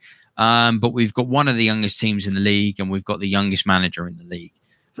recently. But we've got one of the youngest teams in the league, and we've got the youngest manager in the league.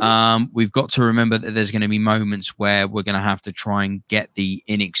 We've got to remember that there's going to be moments where we're going to have to try and get the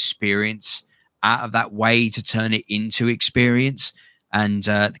inexperience out of that way to turn it into experience. And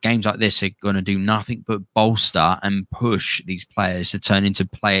the games like this are going to do nothing but bolster and push these players to turn into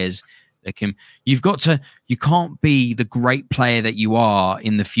players that can. You can't be the great player that you are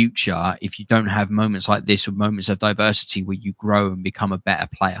in the future if you don't have moments like this, or moments of diversity where you grow and become a better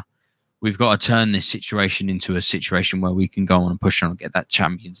player. We've got to turn this situation into a situation where we can go on and push on and get that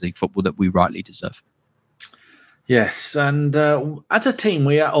Champions League football that we rightly deserve. Yes, and as a team,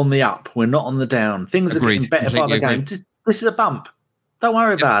 we are on the up. We're not on the down. Things are getting better by the game. This is a bump. Don't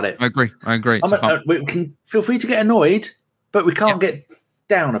worry about it. I agree. We can feel free to get annoyed, but we can't get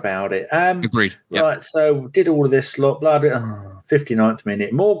down about it. Agreed. Right, so did all of this. 59th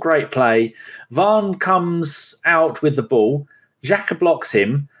minute. More great play. Varane comes out with the ball. Xhaka blocks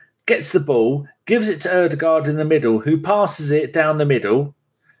him. Gets the ball, gives it to Odegaard in the middle, who passes it down the middle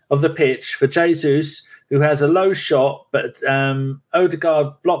of the pitch for Jesus, who has a low shot, but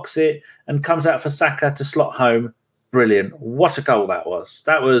Odegaard blocks it and comes out for Saka to slot home. Brilliant. What a goal that was.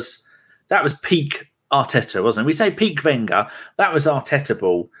 That was peak Arteta, wasn't it? We say peak Wenger. That was Arteta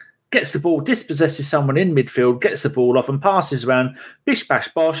ball. Gets the ball, dispossesses someone in midfield, gets the ball off and passes around. Bish, bash,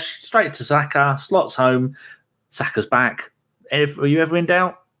 bosh, straight to Saka, slots home. Saka's back. Were you ever in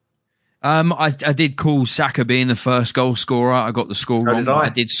doubt? I did call Saka being the first goal scorer. I got the score wrong, but I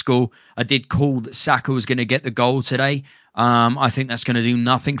did call that Saka was going to get the goal today. I think that's going to do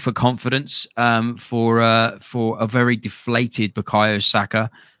nothing for confidence for a very deflated Bukayo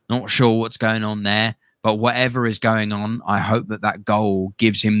Saka. Not sure what's going on there, but whatever is going on, I hope that goal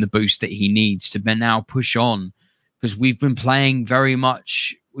gives him the boost that he needs to now push on, because we've been playing very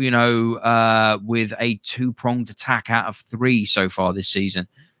much, with a 2-pronged attack out of 3 so far this season.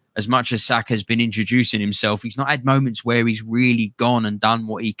 As much as Saka's been introducing himself, he's not had moments where he's really gone and done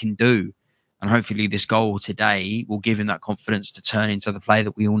what he can do. And hopefully this goal today will give him that confidence to turn into the player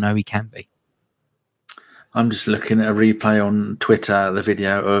that we all know he can be. I'm just looking at a replay on Twitter, the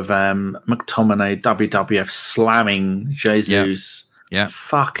video of McTominay WWF slamming Jesus. Yeah.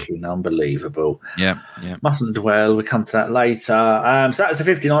 Fucking unbelievable. Yeah. Mustn't dwell. We'll come to that later. So that's the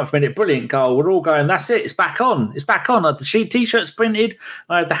 59th minute. Brilliant goal. We're all going, that's it. It's back on. I had the T-shirts printed.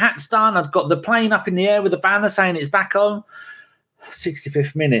 I had the hats done. I'd got the plane up in the air with a banner saying it's back on.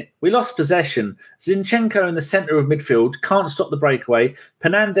 65th minute. We lost possession. Zinchenko in the centre of midfield can't stop the breakaway.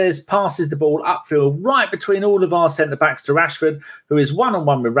 Fernandes passes the ball upfield right between all of our centre-backs to Rashford, who is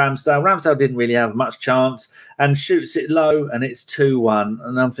one-on-one with Ramsdale. Ramsdale didn't really have much chance and shoots it low, and it's 2-1.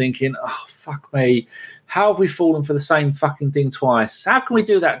 And I'm thinking, oh, fuck me. How have we fallen for the same fucking thing twice? How can we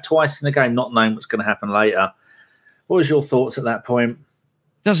do that twice in a game, not knowing what's going to happen later? What was your thoughts at that point?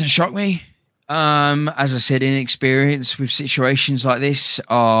 Doesn't shock me. As I said, inexperience with situations like this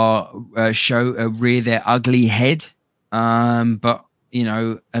rear their ugly head. But,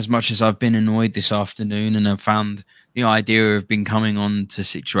 as much as I've been annoyed this afternoon and I've found the idea of being coming on to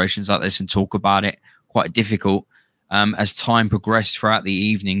situations like this and talk about it quite difficult, as time progressed throughout the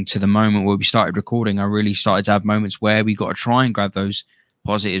evening to the moment where we started recording, I really started to have moments where we got to try and grab those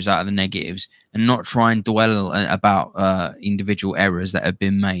positives out of the negatives and not try and dwell about individual errors that have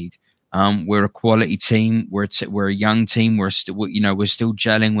been made. We're a quality team. We're a young team. We're still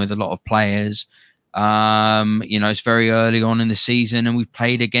gelling with a lot of players. It's very early on in the season, and we've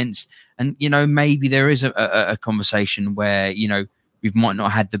played against. And maybe there is a conversation where we might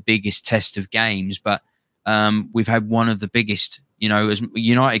not had the biggest test of games, but we've had one of the biggest. As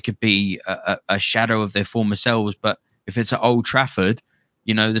United could be a shadow of their former selves, but if it's at Old Trafford,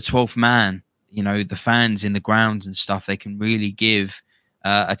 the 12th man, the fans in the grounds and stuff, they can really give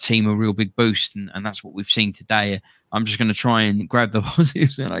a team a real big boost, and that's what we've seen today. I'm just going to try and grab the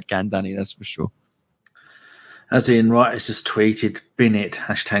positives when I can, Danny, that's for sure. As Ian Wright has just tweeted, bin it,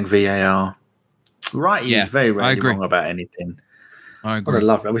 #VAR. Right, he's very rarely wrong about anything. I agree. What a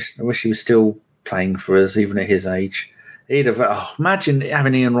love. I wish he was still playing for us, even at his age. He'd have. Imagine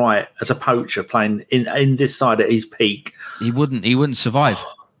having Ian Wright as a poacher playing in this side at his peak. He wouldn't survive.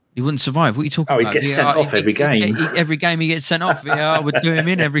 He wouldn't survive. What are you talking about? He gets sent off every game. Every game he gets sent off. I would do him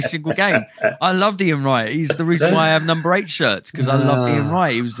in every single game. I loved Ian Wright. He's the reason why I have number 8 shirts, because I loved Ian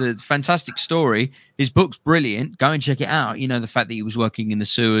Wright. He was a fantastic story. His book's brilliant. Go and check it out. The fact that he was working in the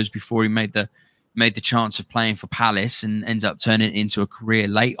sewers before he made the chance of playing for Palace and ends up turning it into a career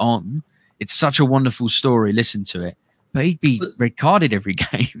late on. It's such a wonderful story. Listen to it. But he'd be red carded every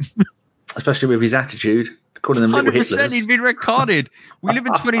game. Especially with his attitude. Calling them 100%, he's been red carded. We live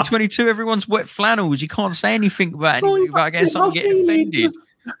in 2022. Everyone's wet flannels. You can't say anything about anything without getting offended.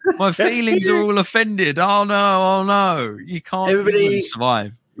 My feelings are all offended. Oh no! You can't. You wouldn't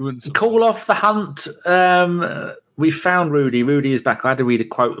survive. Call off the hunt. We found Rudy. Rudy is back. I had to read a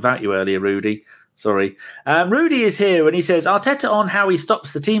quote about you earlier, Rudy. Sorry. Rudy is here and he says, Arteta on how he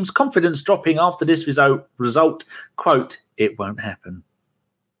stops the team's confidence dropping after this result. Quote, it won't happen.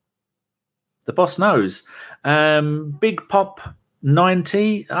 The boss knows. Big Pop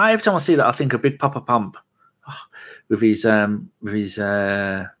 90. Every time I see that, I think of Big Papa Pump with his lumps.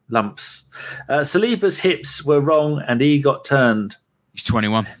 Saliba's hips were wrong and he got turned. He's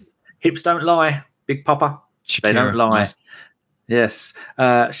 21. Hips don't lie, Big Papa. Shakira, they don't lie. Nice. Yes.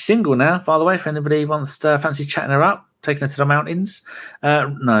 She's single now, by the way, if anybody wants to fancy chatting her up. Taking her to the mountains. No,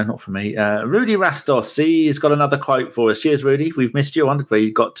 not for me. Rudy Rastos, he's got another quote for us. Cheers, Rudy. We've missed you. I wondered where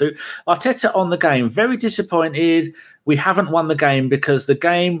you got to. Arteta on the game. Very disappointed. We haven't won the game because the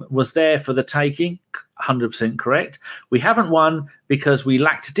game was there for the taking. 100% correct. We haven't won because we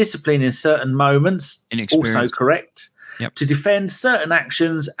lacked discipline in certain moments. Also correct. to defend certain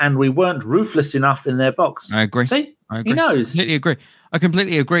actions, and we weren't ruthless enough in their box. I agree. See? I agree. He knows. I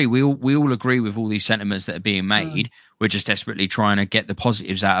completely agree. We all agree with all these sentiments that are being made. We're just desperately trying to get the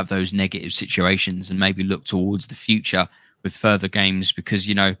positives out of those negative situations and maybe look towards the future with further games, because,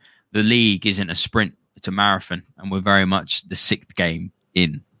 you know, the league isn't a sprint, it's a marathon, and we're very much the 6th game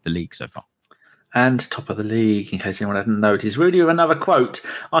in the league so far. And top of the league, in case anyone hadn't noticed. Rudy with another quote.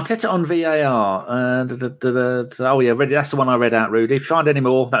 Arteta on VAR. Oh, yeah, Rudy, that's the one I read out, Rudy. If you find any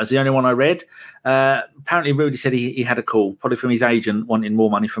more, that was the only one I read. Apparently, Rudy said he had a call, probably from his agent, wanting more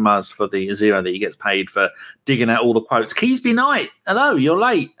money from us for the zero that he gets paid for digging out all the quotes. Keysby Knight, hello, you're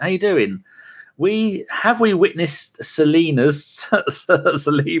late. How you doing? We witnessed Saliba's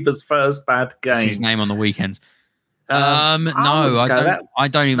first bad game? That's his name on the weekends. No, I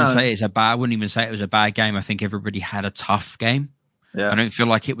don't even say it's a bad. I wouldn't even say it was a bad game. I think everybody had a tough game. Yeah. I don't feel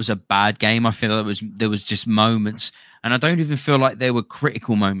like it was a bad game. I feel there was just moments, and I don't even feel like there were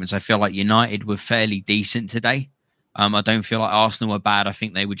critical moments. I feel like United were fairly decent today. I don't feel like Arsenal were bad. I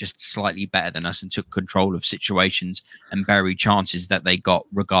think they were just slightly better than us and took control of situations and buried chances that they got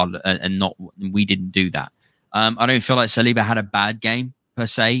regardless, we didn't do that. I don't feel like Saliba had a bad game per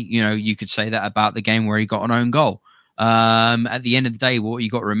se. You know, you could say that about the game where he got an own goal. At the end of the day, what you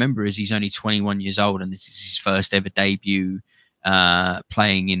got to remember is he's only 21 years old, and this is his first ever debut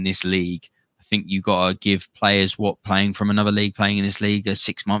playing in this league. I think you got to give players playing from another league, playing in this league, a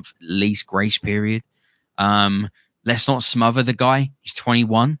 6-month at least grace period. Let's not smother the guy. He's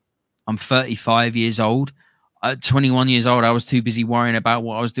 21. I'm 35 years old. At 21 years old, I was too busy worrying about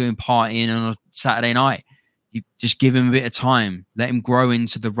what I was doing partying on a Saturday night. You just give him a bit of time, let him grow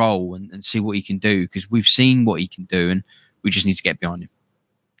into the role and see what he can do, because we've seen what he can do and we just need to get behind him.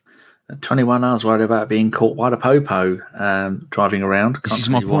 At 21, I was worried about being caught by the popo driving around. This is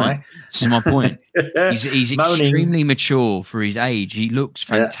my point. He's extremely mature for his age. He looks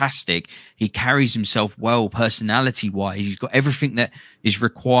fantastic. Yeah. He carries himself well personality-wise. He's got everything that is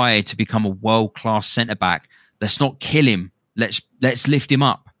required to become a world-class centre-back. Let's not kill him. Let's lift him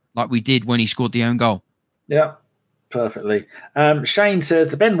up like we did when he scored the own goal. Yeah, perfectly. Shane says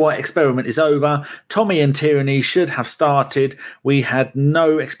the Ben White experiment is over. Tommy and Tierney should have started. We had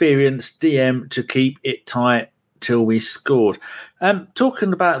no experienced DM to keep it tight till we scored.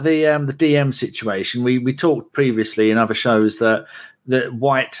 Talking about the DM situation, we talked previously in other shows that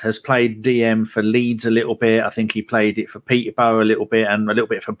White has played DM for Leeds a little bit. I think he played it for Peterborough a little bit and a little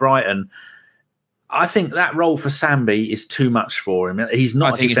bit for Brighton. I think that role for Sambi is too much for him. He's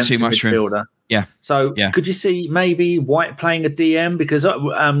not a defensive midfielder. Yeah. So could you see maybe White playing a DM? Because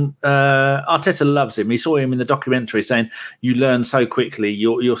Arteta loves him. We saw him in the documentary saying, you learn so quickly.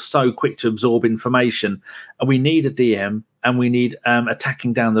 You're so quick to absorb information. And we need a DM and we need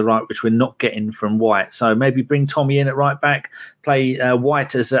attacking down the right, which we're not getting from White. So maybe bring Tommy in at right back, play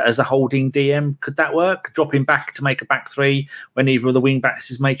White as a holding DM. Could that work? Drop him back to make a back three when either of the wing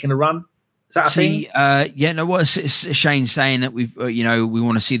backs is making a run? What Shane's saying that we've, we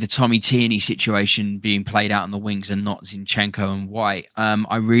want to see the Tommy Tierney situation being played out on the wings and not Zinchenko and White.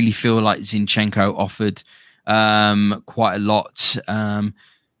 I really feel like Zinchenko offered quite a lot.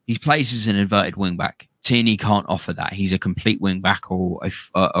 He plays as an inverted wing back. Tierney can't offer that. He's a complete wing back or a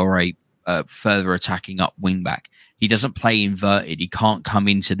further attacking up wing back. He doesn't play inverted. He can't come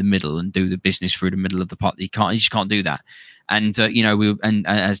into the middle and do the business through the middle of the park. He just can't do that. And,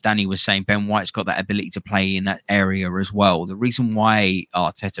 as Danny was saying, Ben White's got that ability to play in that area as well. The reason why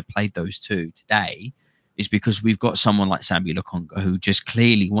Arteta played those two today is because we've got someone like Sambi Lokonga who just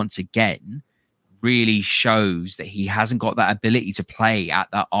clearly, once again, really shows that he hasn't got that ability to play at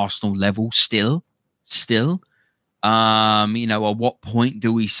that Arsenal level still. At what point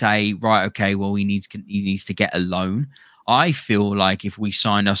do we say, right, okay, well, he needs to get a loan? I feel like if we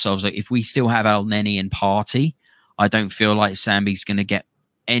signed ourselves, like if we still have El Neni and Partey, I don't feel like Sambi's going to get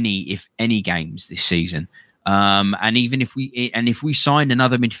any games this season. And even if we sign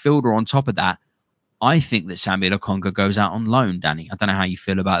another midfielder on top of that, I think that Sambi Lokonga goes out on loan, Danny. I don't know how you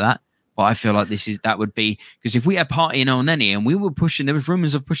feel about that, but I feel like that would be, because if we had Partey and El Neni and we were pushing, there was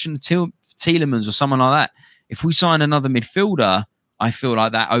rumours of pushing Tielemans or someone like that. If we sign another midfielder, I feel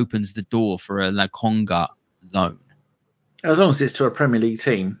like that opens the door for a Lokonga loan. As long as it's to a Premier League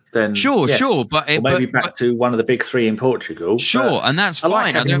team, then sure, but maybe back to one of the big three in Portugal. Sure, and that's fine. I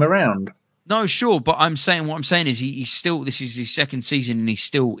like having him around. No, sure, but what I'm saying is he's still. This is his second season, and he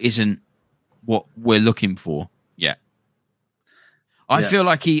still isn't what we're looking for yet. I feel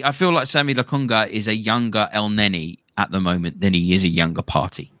like Sambi Lokonga is a younger El Neni at the moment than he is a younger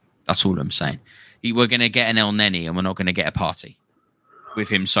Partey. That's all I'm saying. We're going to get an El Neni, and we're not going to get a Partey with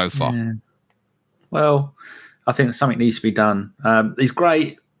him so far. Yeah. Well, I think something needs to be done. He's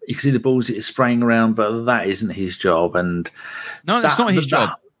great. You can see the balls that he's spraying around, but that isn't his job. And no, that's not his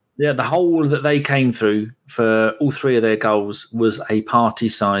job. The hole that they came through for all three of their goals was a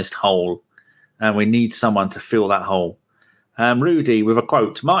party-sized hole, and we need someone to fill that hole. Rudy with a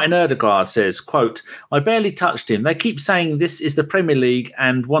quote. Martin Ødegaard says, quote, I barely touched him. They keep saying this is the Premier League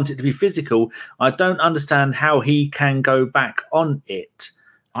and want it to be physical. I don't understand how he can go back on it.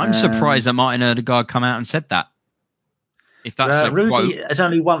 I'm surprised that Martin Ødegaard come out and said that. If that's a Rudy quote. has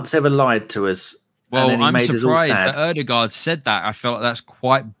only once ever lied to us. Well, I'm surprised that Ødegaard said that. I felt that's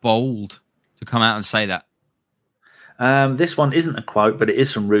quite bold to come out and say that. This one isn't a quote, but it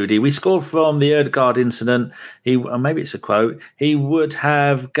is from Rudy. We scored from the Ødegaard incident. Maybe it's a quote. He would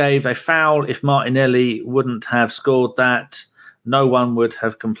have gave a foul if Martinelli wouldn't have scored that. No one would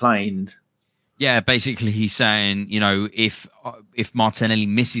have complained. Yeah, basically he's saying, if Martinelli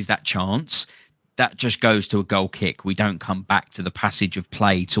misses that chance, that just goes to a goal kick. We don't come back to the passage of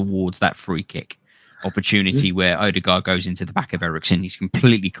play towards that free kick opportunity where Ødegaard goes into the back of Eriksen. He's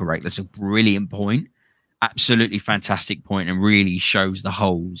completely correct. That's a brilliant point. Absolutely fantastic point, and really shows the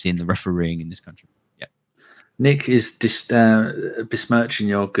holes in the refereeing in this country. Yeah. Nick is besmirching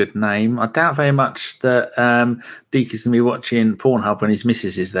your good name. I doubt very much that Deke is going to be watching Pornhub when his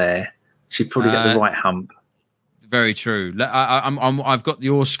missus is there. She'd probably get the right hump. Very true. I've got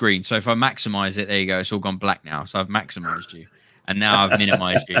your screen, so if I maximise it, there you go. It's all gone black now. So I've maximised you, and now I've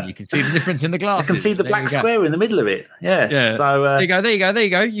minimised you. And you can see the difference in the glasses. You can see the black square in the middle of it. Yes. Yeah. So there you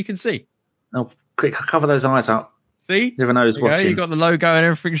go. You can see. Oh, quick, cover those eyes up. See? Never knows watching. You got the logo and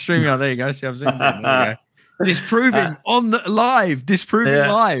everything streaming. Oh, there you go. See, I've zoomed in. There you go. Disproving live.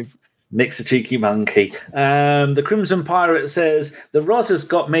 Live. Nick's a cheeky monkey. The Crimson Pirate says the Roz has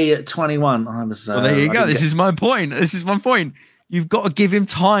got me at 21. Well, there you go. This is my point. You've got to give him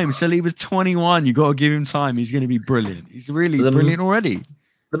time. Saliba's 21. You've got to give him time. He's going to be brilliant. He's really brilliant already.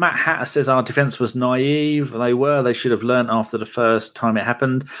 The Matt Hatter says our defence was naive. They should have learnt after the first time it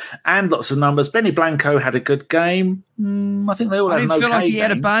happened. And lots of numbers. Benny Blanco had a good game. I think they all had an okay game. I didn't feel like he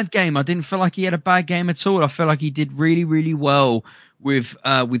had a bad game. I didn't feel like he had a bad game at all. I feel like he did really, really well with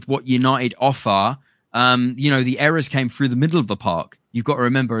what United offer. The errors came through the middle of the park. You've got to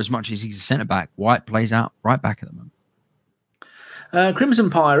remember, as much as he's a centre-back, White plays out right back at the moment. Crimson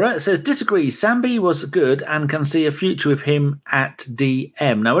Pirate says, disagree. Sambi was good and can see a future with him at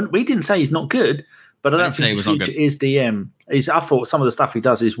DM. Now, we didn't say he's not good, but I don't think his future is DM. I thought some of the stuff he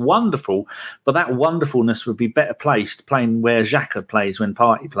does is wonderful, but that wonderfulness would be better placed playing where Xhaka plays when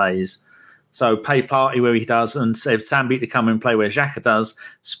Partey plays. So play Partey where he does, and if Sambi to come and play where Xhaka does,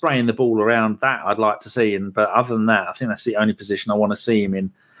 spraying the ball around, that I'd like to see. But other than that, I think that's the only position I want to see him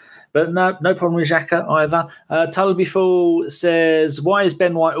in. But no problem with Xhaka either. Tulby Fool says, why is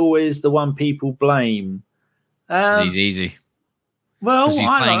Ben White always the one people blame? He's easy. Well, because he's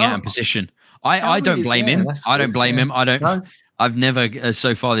playing out of position. I don't blame him. I don't blame him. I've never,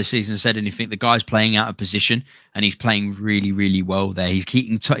 so far this season, said anything. The guy's playing out of position, and he's playing really, really well there. He's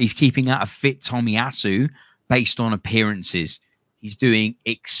keeping out a fit Tomiyasu based on appearances. He's doing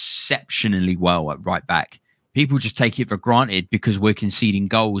exceptionally well at right back. People just take it for granted because we're conceding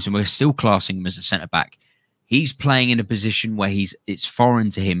goals and we're still classing him as a centre-back. He's playing in a position where it's foreign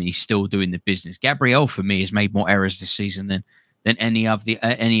to him and he's still doing the business. Gabriel, for me, has made more errors this season than any of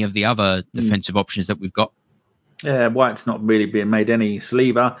the other defensive options that we've got. Yeah, White's not really being made any.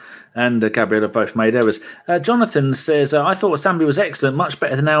 Saliba and Gabriel have both made errors. Jonathan says, I thought Sambi was excellent, much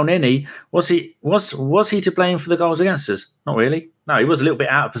better than El Neni. Was he to blame for the goals against us? Not really. No, he was a little bit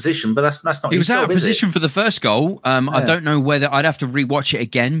out of position, but that's not. He was out of position for the first goal. I don't know whether I'd have to rewatch it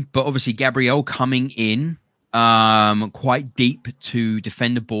again, but obviously Gabriel coming in quite deep to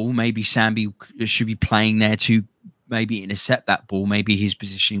defend the ball. Maybe Sambi should be playing there to maybe intercept that ball. Maybe his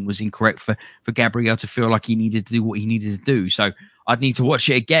positioning was incorrect for Gabriel to feel like he needed to do what he needed to do. So I'd need to watch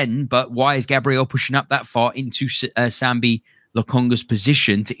it again. But why is Gabriel pushing up that far into Sambi Lokonga's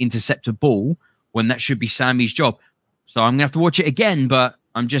position to intercept a ball when that should be Sambi's job? So I'm going to have to watch it again, but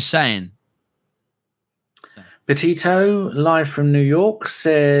I'm just saying. Petito, live from New York,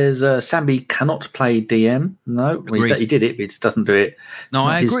 says Sambi cannot play DM. No, he did it, but he just doesn't do it. No,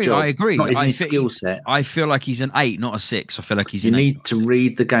 I agree. Not his skill set. I feel like he's an 8, not a 6. I feel like he's You need to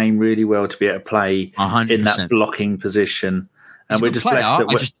read the game really well to be able to play 100%. In that blocking position. And we're just blessed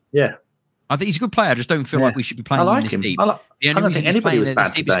that I think he's a good player. I just don't feel like we should be playing him this deep. The only reason he's playing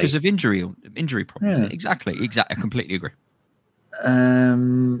this deep is because of injury problems. Yeah. Exactly. I completely agree.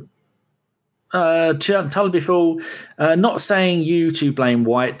 Tulbyful, not saying you to blame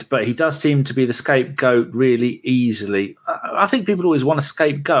White, but he does seem to be the scapegoat really easily. I think people always want a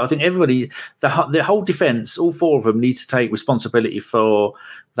scapegoat. I think everybody, the whole defence, all four of them, need to take responsibility for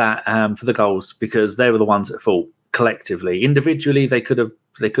that, for the goals, because they were the ones at fault collectively. Individually, they could have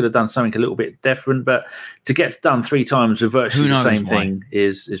done something a little bit different, but to get done 3 times with virtually the same thing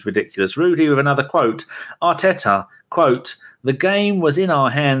is ridiculous. Rudy with another quote. Arteta, quote, "The game was in our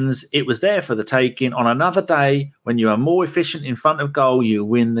hands. It was there for the taking. On another day, when you are more efficient in front of goal, you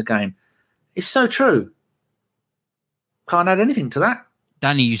win the game." It's so true. Can't add anything to that.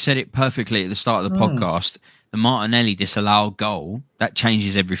 Danny, you said it perfectly at the start of the podcast. The Martinelli disallowed goal, that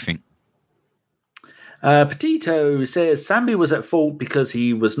changes everything. Petito says Sambi was at fault because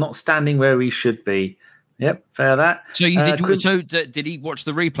he was not standing where he should be. Yep, fair that. So did he watch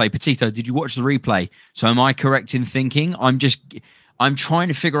the replay? Petito, did you watch the replay? So am I correct in thinking? I'm trying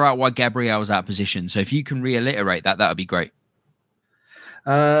to figure out why Gabriel's out of position. So if you can reiterate that would be great.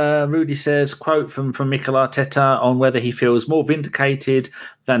 Rudy says, quote from Mikel Arteta on whether he feels more vindicated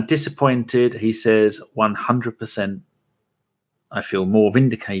than disappointed. He says 100%. I feel more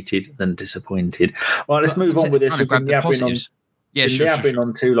vindicated than disappointed. Right, let's move on with this. We've been yabbering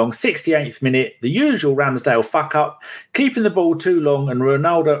on too long. 68th minute, the usual Ramsdale fuck up, keeping the ball too long, and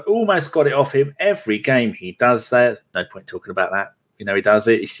Ronaldo almost got it off him. Every game he does that. No point talking about that. You know he does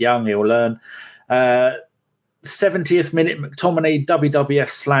it. He's young. He'll learn. 70th minute, McTominay WWF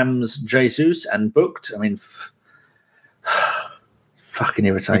slams Jesus and booked. I mean, fucking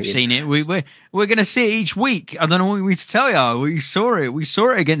irritating. We've seen it. We're going to see it each week. I don't know what we to tell you. We saw it. We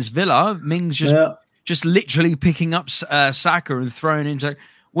saw it against Villa. Mings just literally picking up Saka and throwing him. So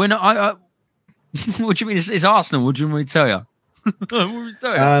when what do you mean? It's Arsenal. What do you want me to tell you? What do we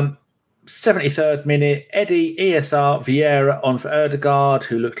tell you? 73rd minute, Eddie, ESR, Vieira on for Erdegaard,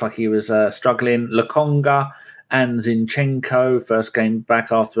 who looked like he was struggling. Lokonga and Zinchenko, first game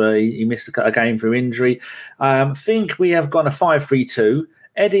back after he missed a game through injury. Think we have gone a 5-3-2.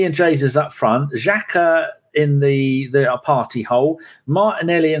 Eddie and Jesus up front. Xhaka in the party hole.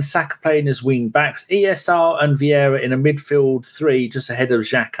 Martinelli and Saka playing as wing backs. ESR and Vieira in a midfield 3 just ahead of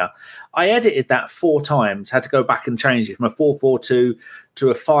Xhaka. I edited that 4 times. Had to go back and change it from a 4-4-2 to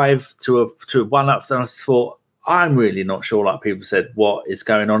a 5 to a 1 up. Then I thought, I'm really not sure. Like people said, what is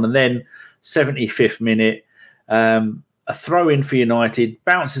going on? And then 75th minute, a throw in for United,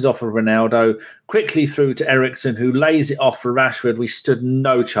 bounces off of Ronaldo, quickly through to Eriksen, who lays it off for Rashford. We stood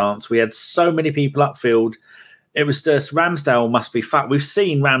no chance. We had so many people upfield. It was just Ramsdale must be fat. We've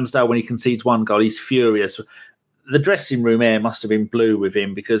seen Ramsdale when he concedes 1 goal, he's furious. The dressing room air must have been blue with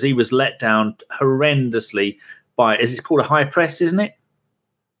him because he was let down horrendously by, is it called a high press, isn't it?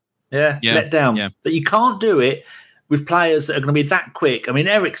 Yeah. Let down. Yeah. But you can't do it with players that are going to be that quick. I mean,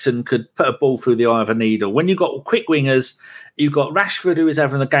 Eriksen could put a ball through the eye of a needle. When you've got quick wingers, you've got Rashford, who is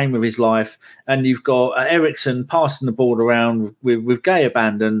having the game of his life, and you've got Eriksen passing the ball around with gay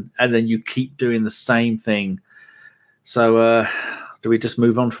abandon, and then you keep doing the same thing. So, do we just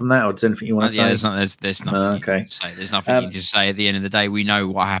move on from that, or does anything you want to say? There's nothing you can say. There's nothing you can say. At the end of the day, we know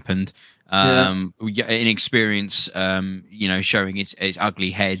what happened. Inexperience, showing its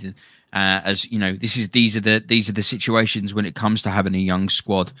ugly head. As you know, these are the situations when it comes to having a young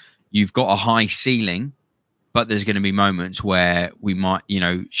squad. You've got a high ceiling, but there's going to be moments where we might,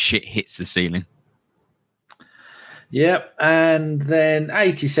 shit hits the ceiling. Yep, and then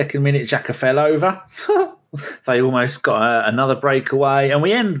 82nd minute, Xhaka fell over. They almost got another breakaway, and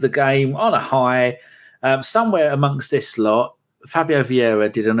we end the game on a high. Somewhere amongst this lot, Fabio Vieira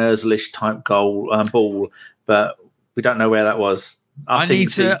did an Ozilish type ball, but we don't know where that was. I think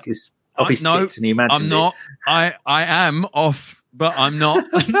it's off his tits, and he imagined I'm not. I am off, but I'm not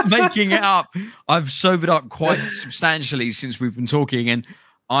making it up. I've sobered up quite substantially since we've been talking, and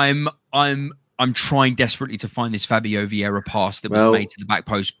I'm trying desperately to find this Fabio Vieira pass that was made to the back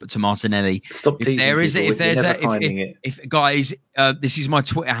post to Martinelli. Stop teasing people. If guys, this is my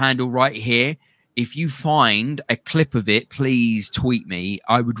Twitter handle right here. If you find a clip of it, please tweet me.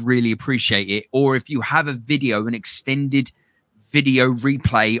 I would really appreciate it. Or if you have a video, an extended video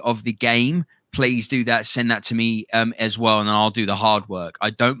replay of the game, please do that. Send that to me as well, and I'll do the hard work.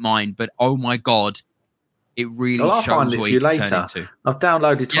 I don't mind, but oh my God, it really shows what you can turn into. I've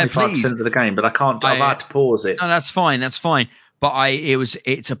downloaded 25% of the game, but I can't. I've had to pause it. No, that's fine. That's fine. But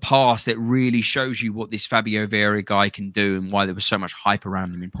it's a pass that really shows you what this Fabio Vieira guy can do and why there was so much hype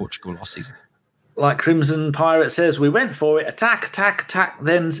around him in Portugal last season. Like Crimson Pirate says, we went for it. Attack.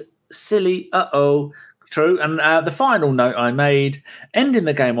 Then silly. True. And the final note I made, ending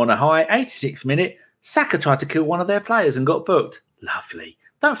the game on a high, 86th minute, Saka tried to kill one of their players and got booked. Lovely.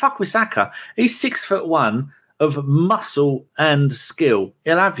 don't fuck with Saka. He's 6'1" of muscle and skill.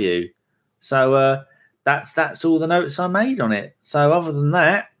 He'll have you. So that's all the notes I made on it. So other than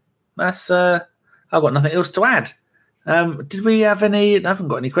that, that's I've got nothing else to add. Did we have any? I haven't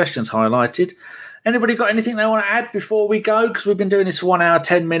got any questions highlighted. Anybody got anything they want to add before we go? Because we've been doing this for 1 hour,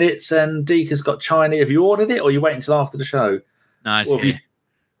 10 minutes, and Deke has got Chinese. Have you ordered it, or are you waiting until after the show? No, it's here.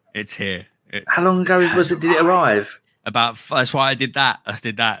 It's here. How long ago was it? Did it arrive? That's why I did that. I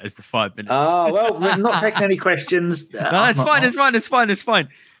did that as the 5 minutes. Oh, well, we're not taking any questions. No, it's fine. It's fine.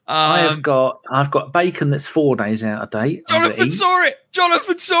 I've got bacon that's 4 days out of date. Jonathan saw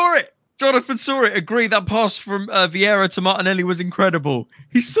it. Agree, that pass from Vieira to Martinelli was incredible.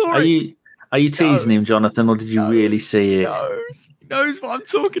 He saw it. Are you teasing him, Jonathan, or did you really see it? He knows what I'm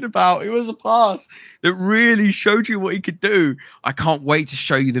talking about. It was a pass that really showed you what he could do. I can't wait to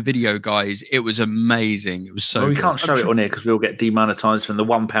show you the video, guys. It was amazing. It was so we good. Can't show it on here because we'll get demonetized from the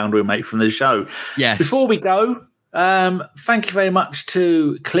 £1 we make from the show. Yes. Before we go, thank you very much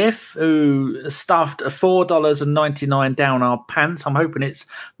to Cliff, who stuffed $4.99 down our pants. I'm hoping it's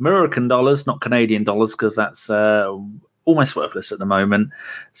American dollars, not Canadian dollars, because that's almost worthless at the moment.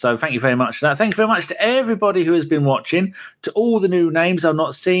 So thank you very much for that. Thank you very much to everybody who has been watching, to all the new names I've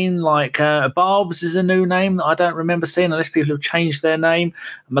not seen, like Barb's is a new name that I don't remember seeing unless people have changed their name.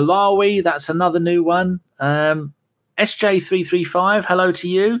 Malawi, that's another new one. SJ335, hello to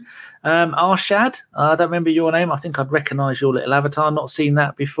you. Arshad, I don't remember your name. I think I'd recognise your little avatar. Not seen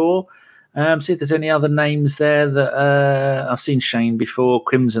that before. See if there's any other names there that I've seen. Shane before.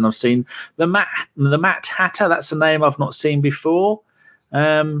 Crimson, I've seen. The Matt Hatter, that's a name I've not seen before.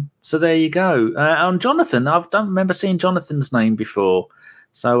 So there you go. And Jonathan, I don't remember seeing Jonathan's name before.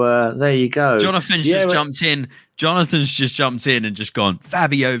 So there you go. Jonathan's just jumped in. Jonathan's just jumped in and just gone,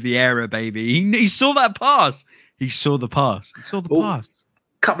 Fabio Vieira, baby. He saw that pass. He saw the pass.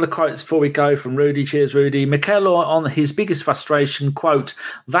 Couple of quotes before we go from Rudy. Cheers, Rudy. Mikel on his biggest frustration, quote,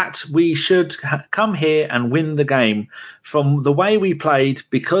 that we should come here and win the game. From the way we played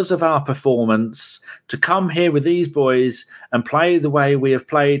because of our performance, to come here with these boys and play the way we have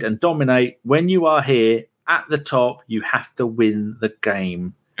played and dominate. When you are here at the top, you have to win the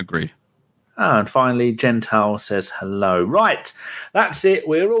game. Agreed. And finally, Gentile says hello. Right, that's it.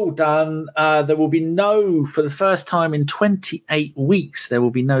 We're all done. There will be for the first time in 28 weeks, there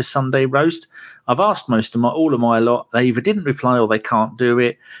will be no Sunday roast. I've asked all of my lot. They either didn't reply or they can't do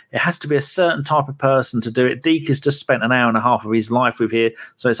it. It has to be a certain type of person to do it. Deke has just spent an hour and a half of his life with here,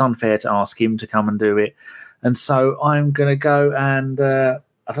 so it's unfair to ask him to come and do it. And so I'm going to go and I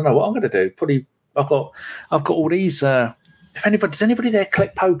don't know what I'm going to do. Probably I've got all these. Does anybody there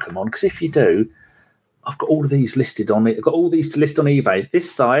collect Pokemon? Because if you do, I've got all of these listed on it. I've got all these to list on eBay. This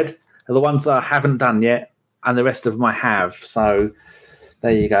side are the ones that I haven't done yet, and the rest of them I have. So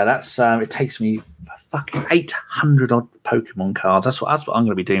there you go. That's it takes me fucking 800 odd Pokemon cards. That's what I'm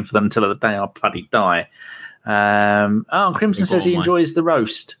going to be doing for them until the day I bloody die. Crimson says he enjoys the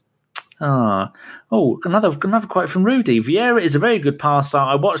roast. Another quote from Rudy. Vieira is a very good passer.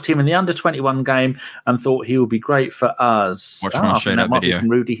 I watched him in the under-21 game and thought he would be great for us. I'll show that might video. Be from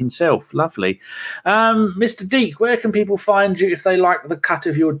Rudy himself. Lovely. Mr. Deke, where can people find you if they like the cut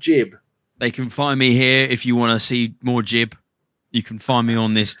of your jib? They can find me here if you want to see more jib. You can find me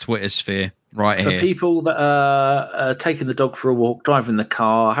on this Twitter sphere right here. For people that are taking the dog for a walk, driving the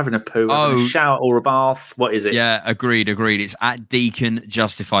car, having a poo, having a shower or a bath, what is it? Yeah, agreed. It's at Deacon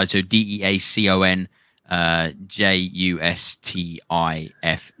Justified, so DEACON JUSTIFED.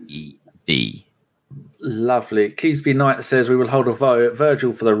 Lovely. Keysby Knight says we will hold a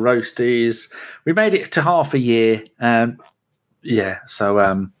Virgil for the roasties. We made it to half a year.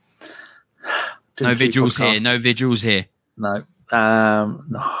 So no vigils here. No.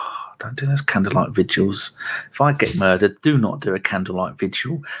 Don't do those candlelight vigils. If I get murdered, do not do a candlelight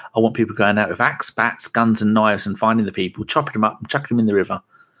vigil. I want people going out with axe, bats, guns, and knives and finding the people, chopping them up and chucking them in the river.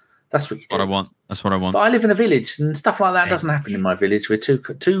 That's what you do. That's what I want. But I live in a village, and stuff like that doesn't happen in my village. We're too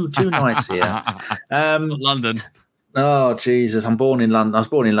nice here. London. Oh Jesus! I'm born in London. I was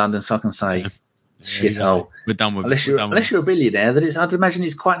born in London, so I can say shithole. We're done with. Unless you're a billionaire, I'd imagine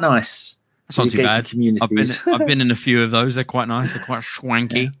it's quite nice. It's not too bad. I've been in a few of those. They're quite nice. They're quite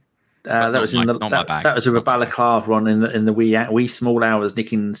swanky. That was with a balaclava on in the wee small hours,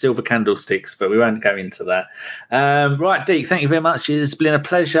 nicking silver candlesticks. But we won't go into that. Right, Deke. Thank you very much. It's been a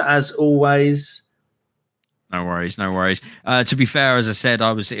pleasure as always. No worries. To be fair, as I said,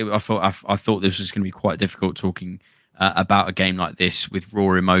 I thought this was going to be quite difficult talking about a game like this with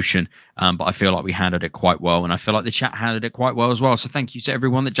raw emotion. But I feel like we handled it quite well, and I feel like the chat handled it quite well as well. So thank you to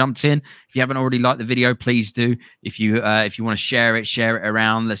everyone that jumped in. If you haven't already liked the video, please do. If you want to share it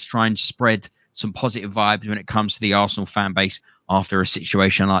around. Let's try and spread some positive vibes when it comes to the Arsenal fan base after a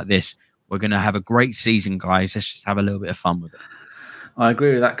situation like this. We're going to have a great season, guys. Let's just have a little bit of fun with it. I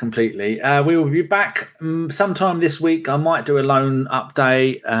agree with that completely. We will be back sometime this week. I might do a loan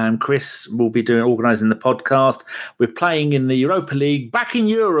update. Chris will be organising the podcast. We're playing in the Europa League, back in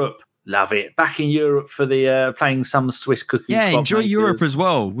Europe. Love it. Back in Europe for the playing some Swiss cookie. Yeah, enjoy makers. Europe as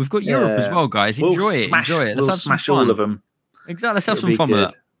well. We've got Europe as well, guys. Enjoy it. Let's have smash some fun. All of them. Exactly. Let's have some fun with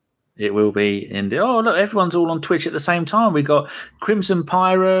it. It will be in. Oh, look, everyone's all on Twitch at the same time. We got Crimson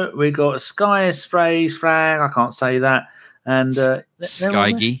Pirate. We got Sky Sprays Frag. I can't say that. And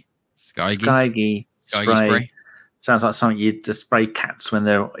Skygy spray. Sounds like something you'd spray cats when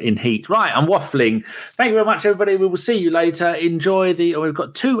they're in heat. Right, I'm waffling. Thank you very much, everybody. We will see you later. Enjoy we've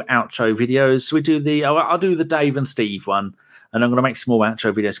got 2 outro videos. I'll do the Dave and Steve one, and I'm going to make some more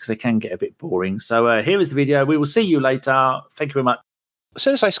outro videos because they can get a bit boring. So here is the video. We will see you later. Thank you very much. As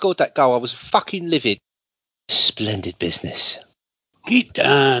soon as I scored that goal, I was fucking livid. Splendid business. Get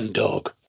down, dog.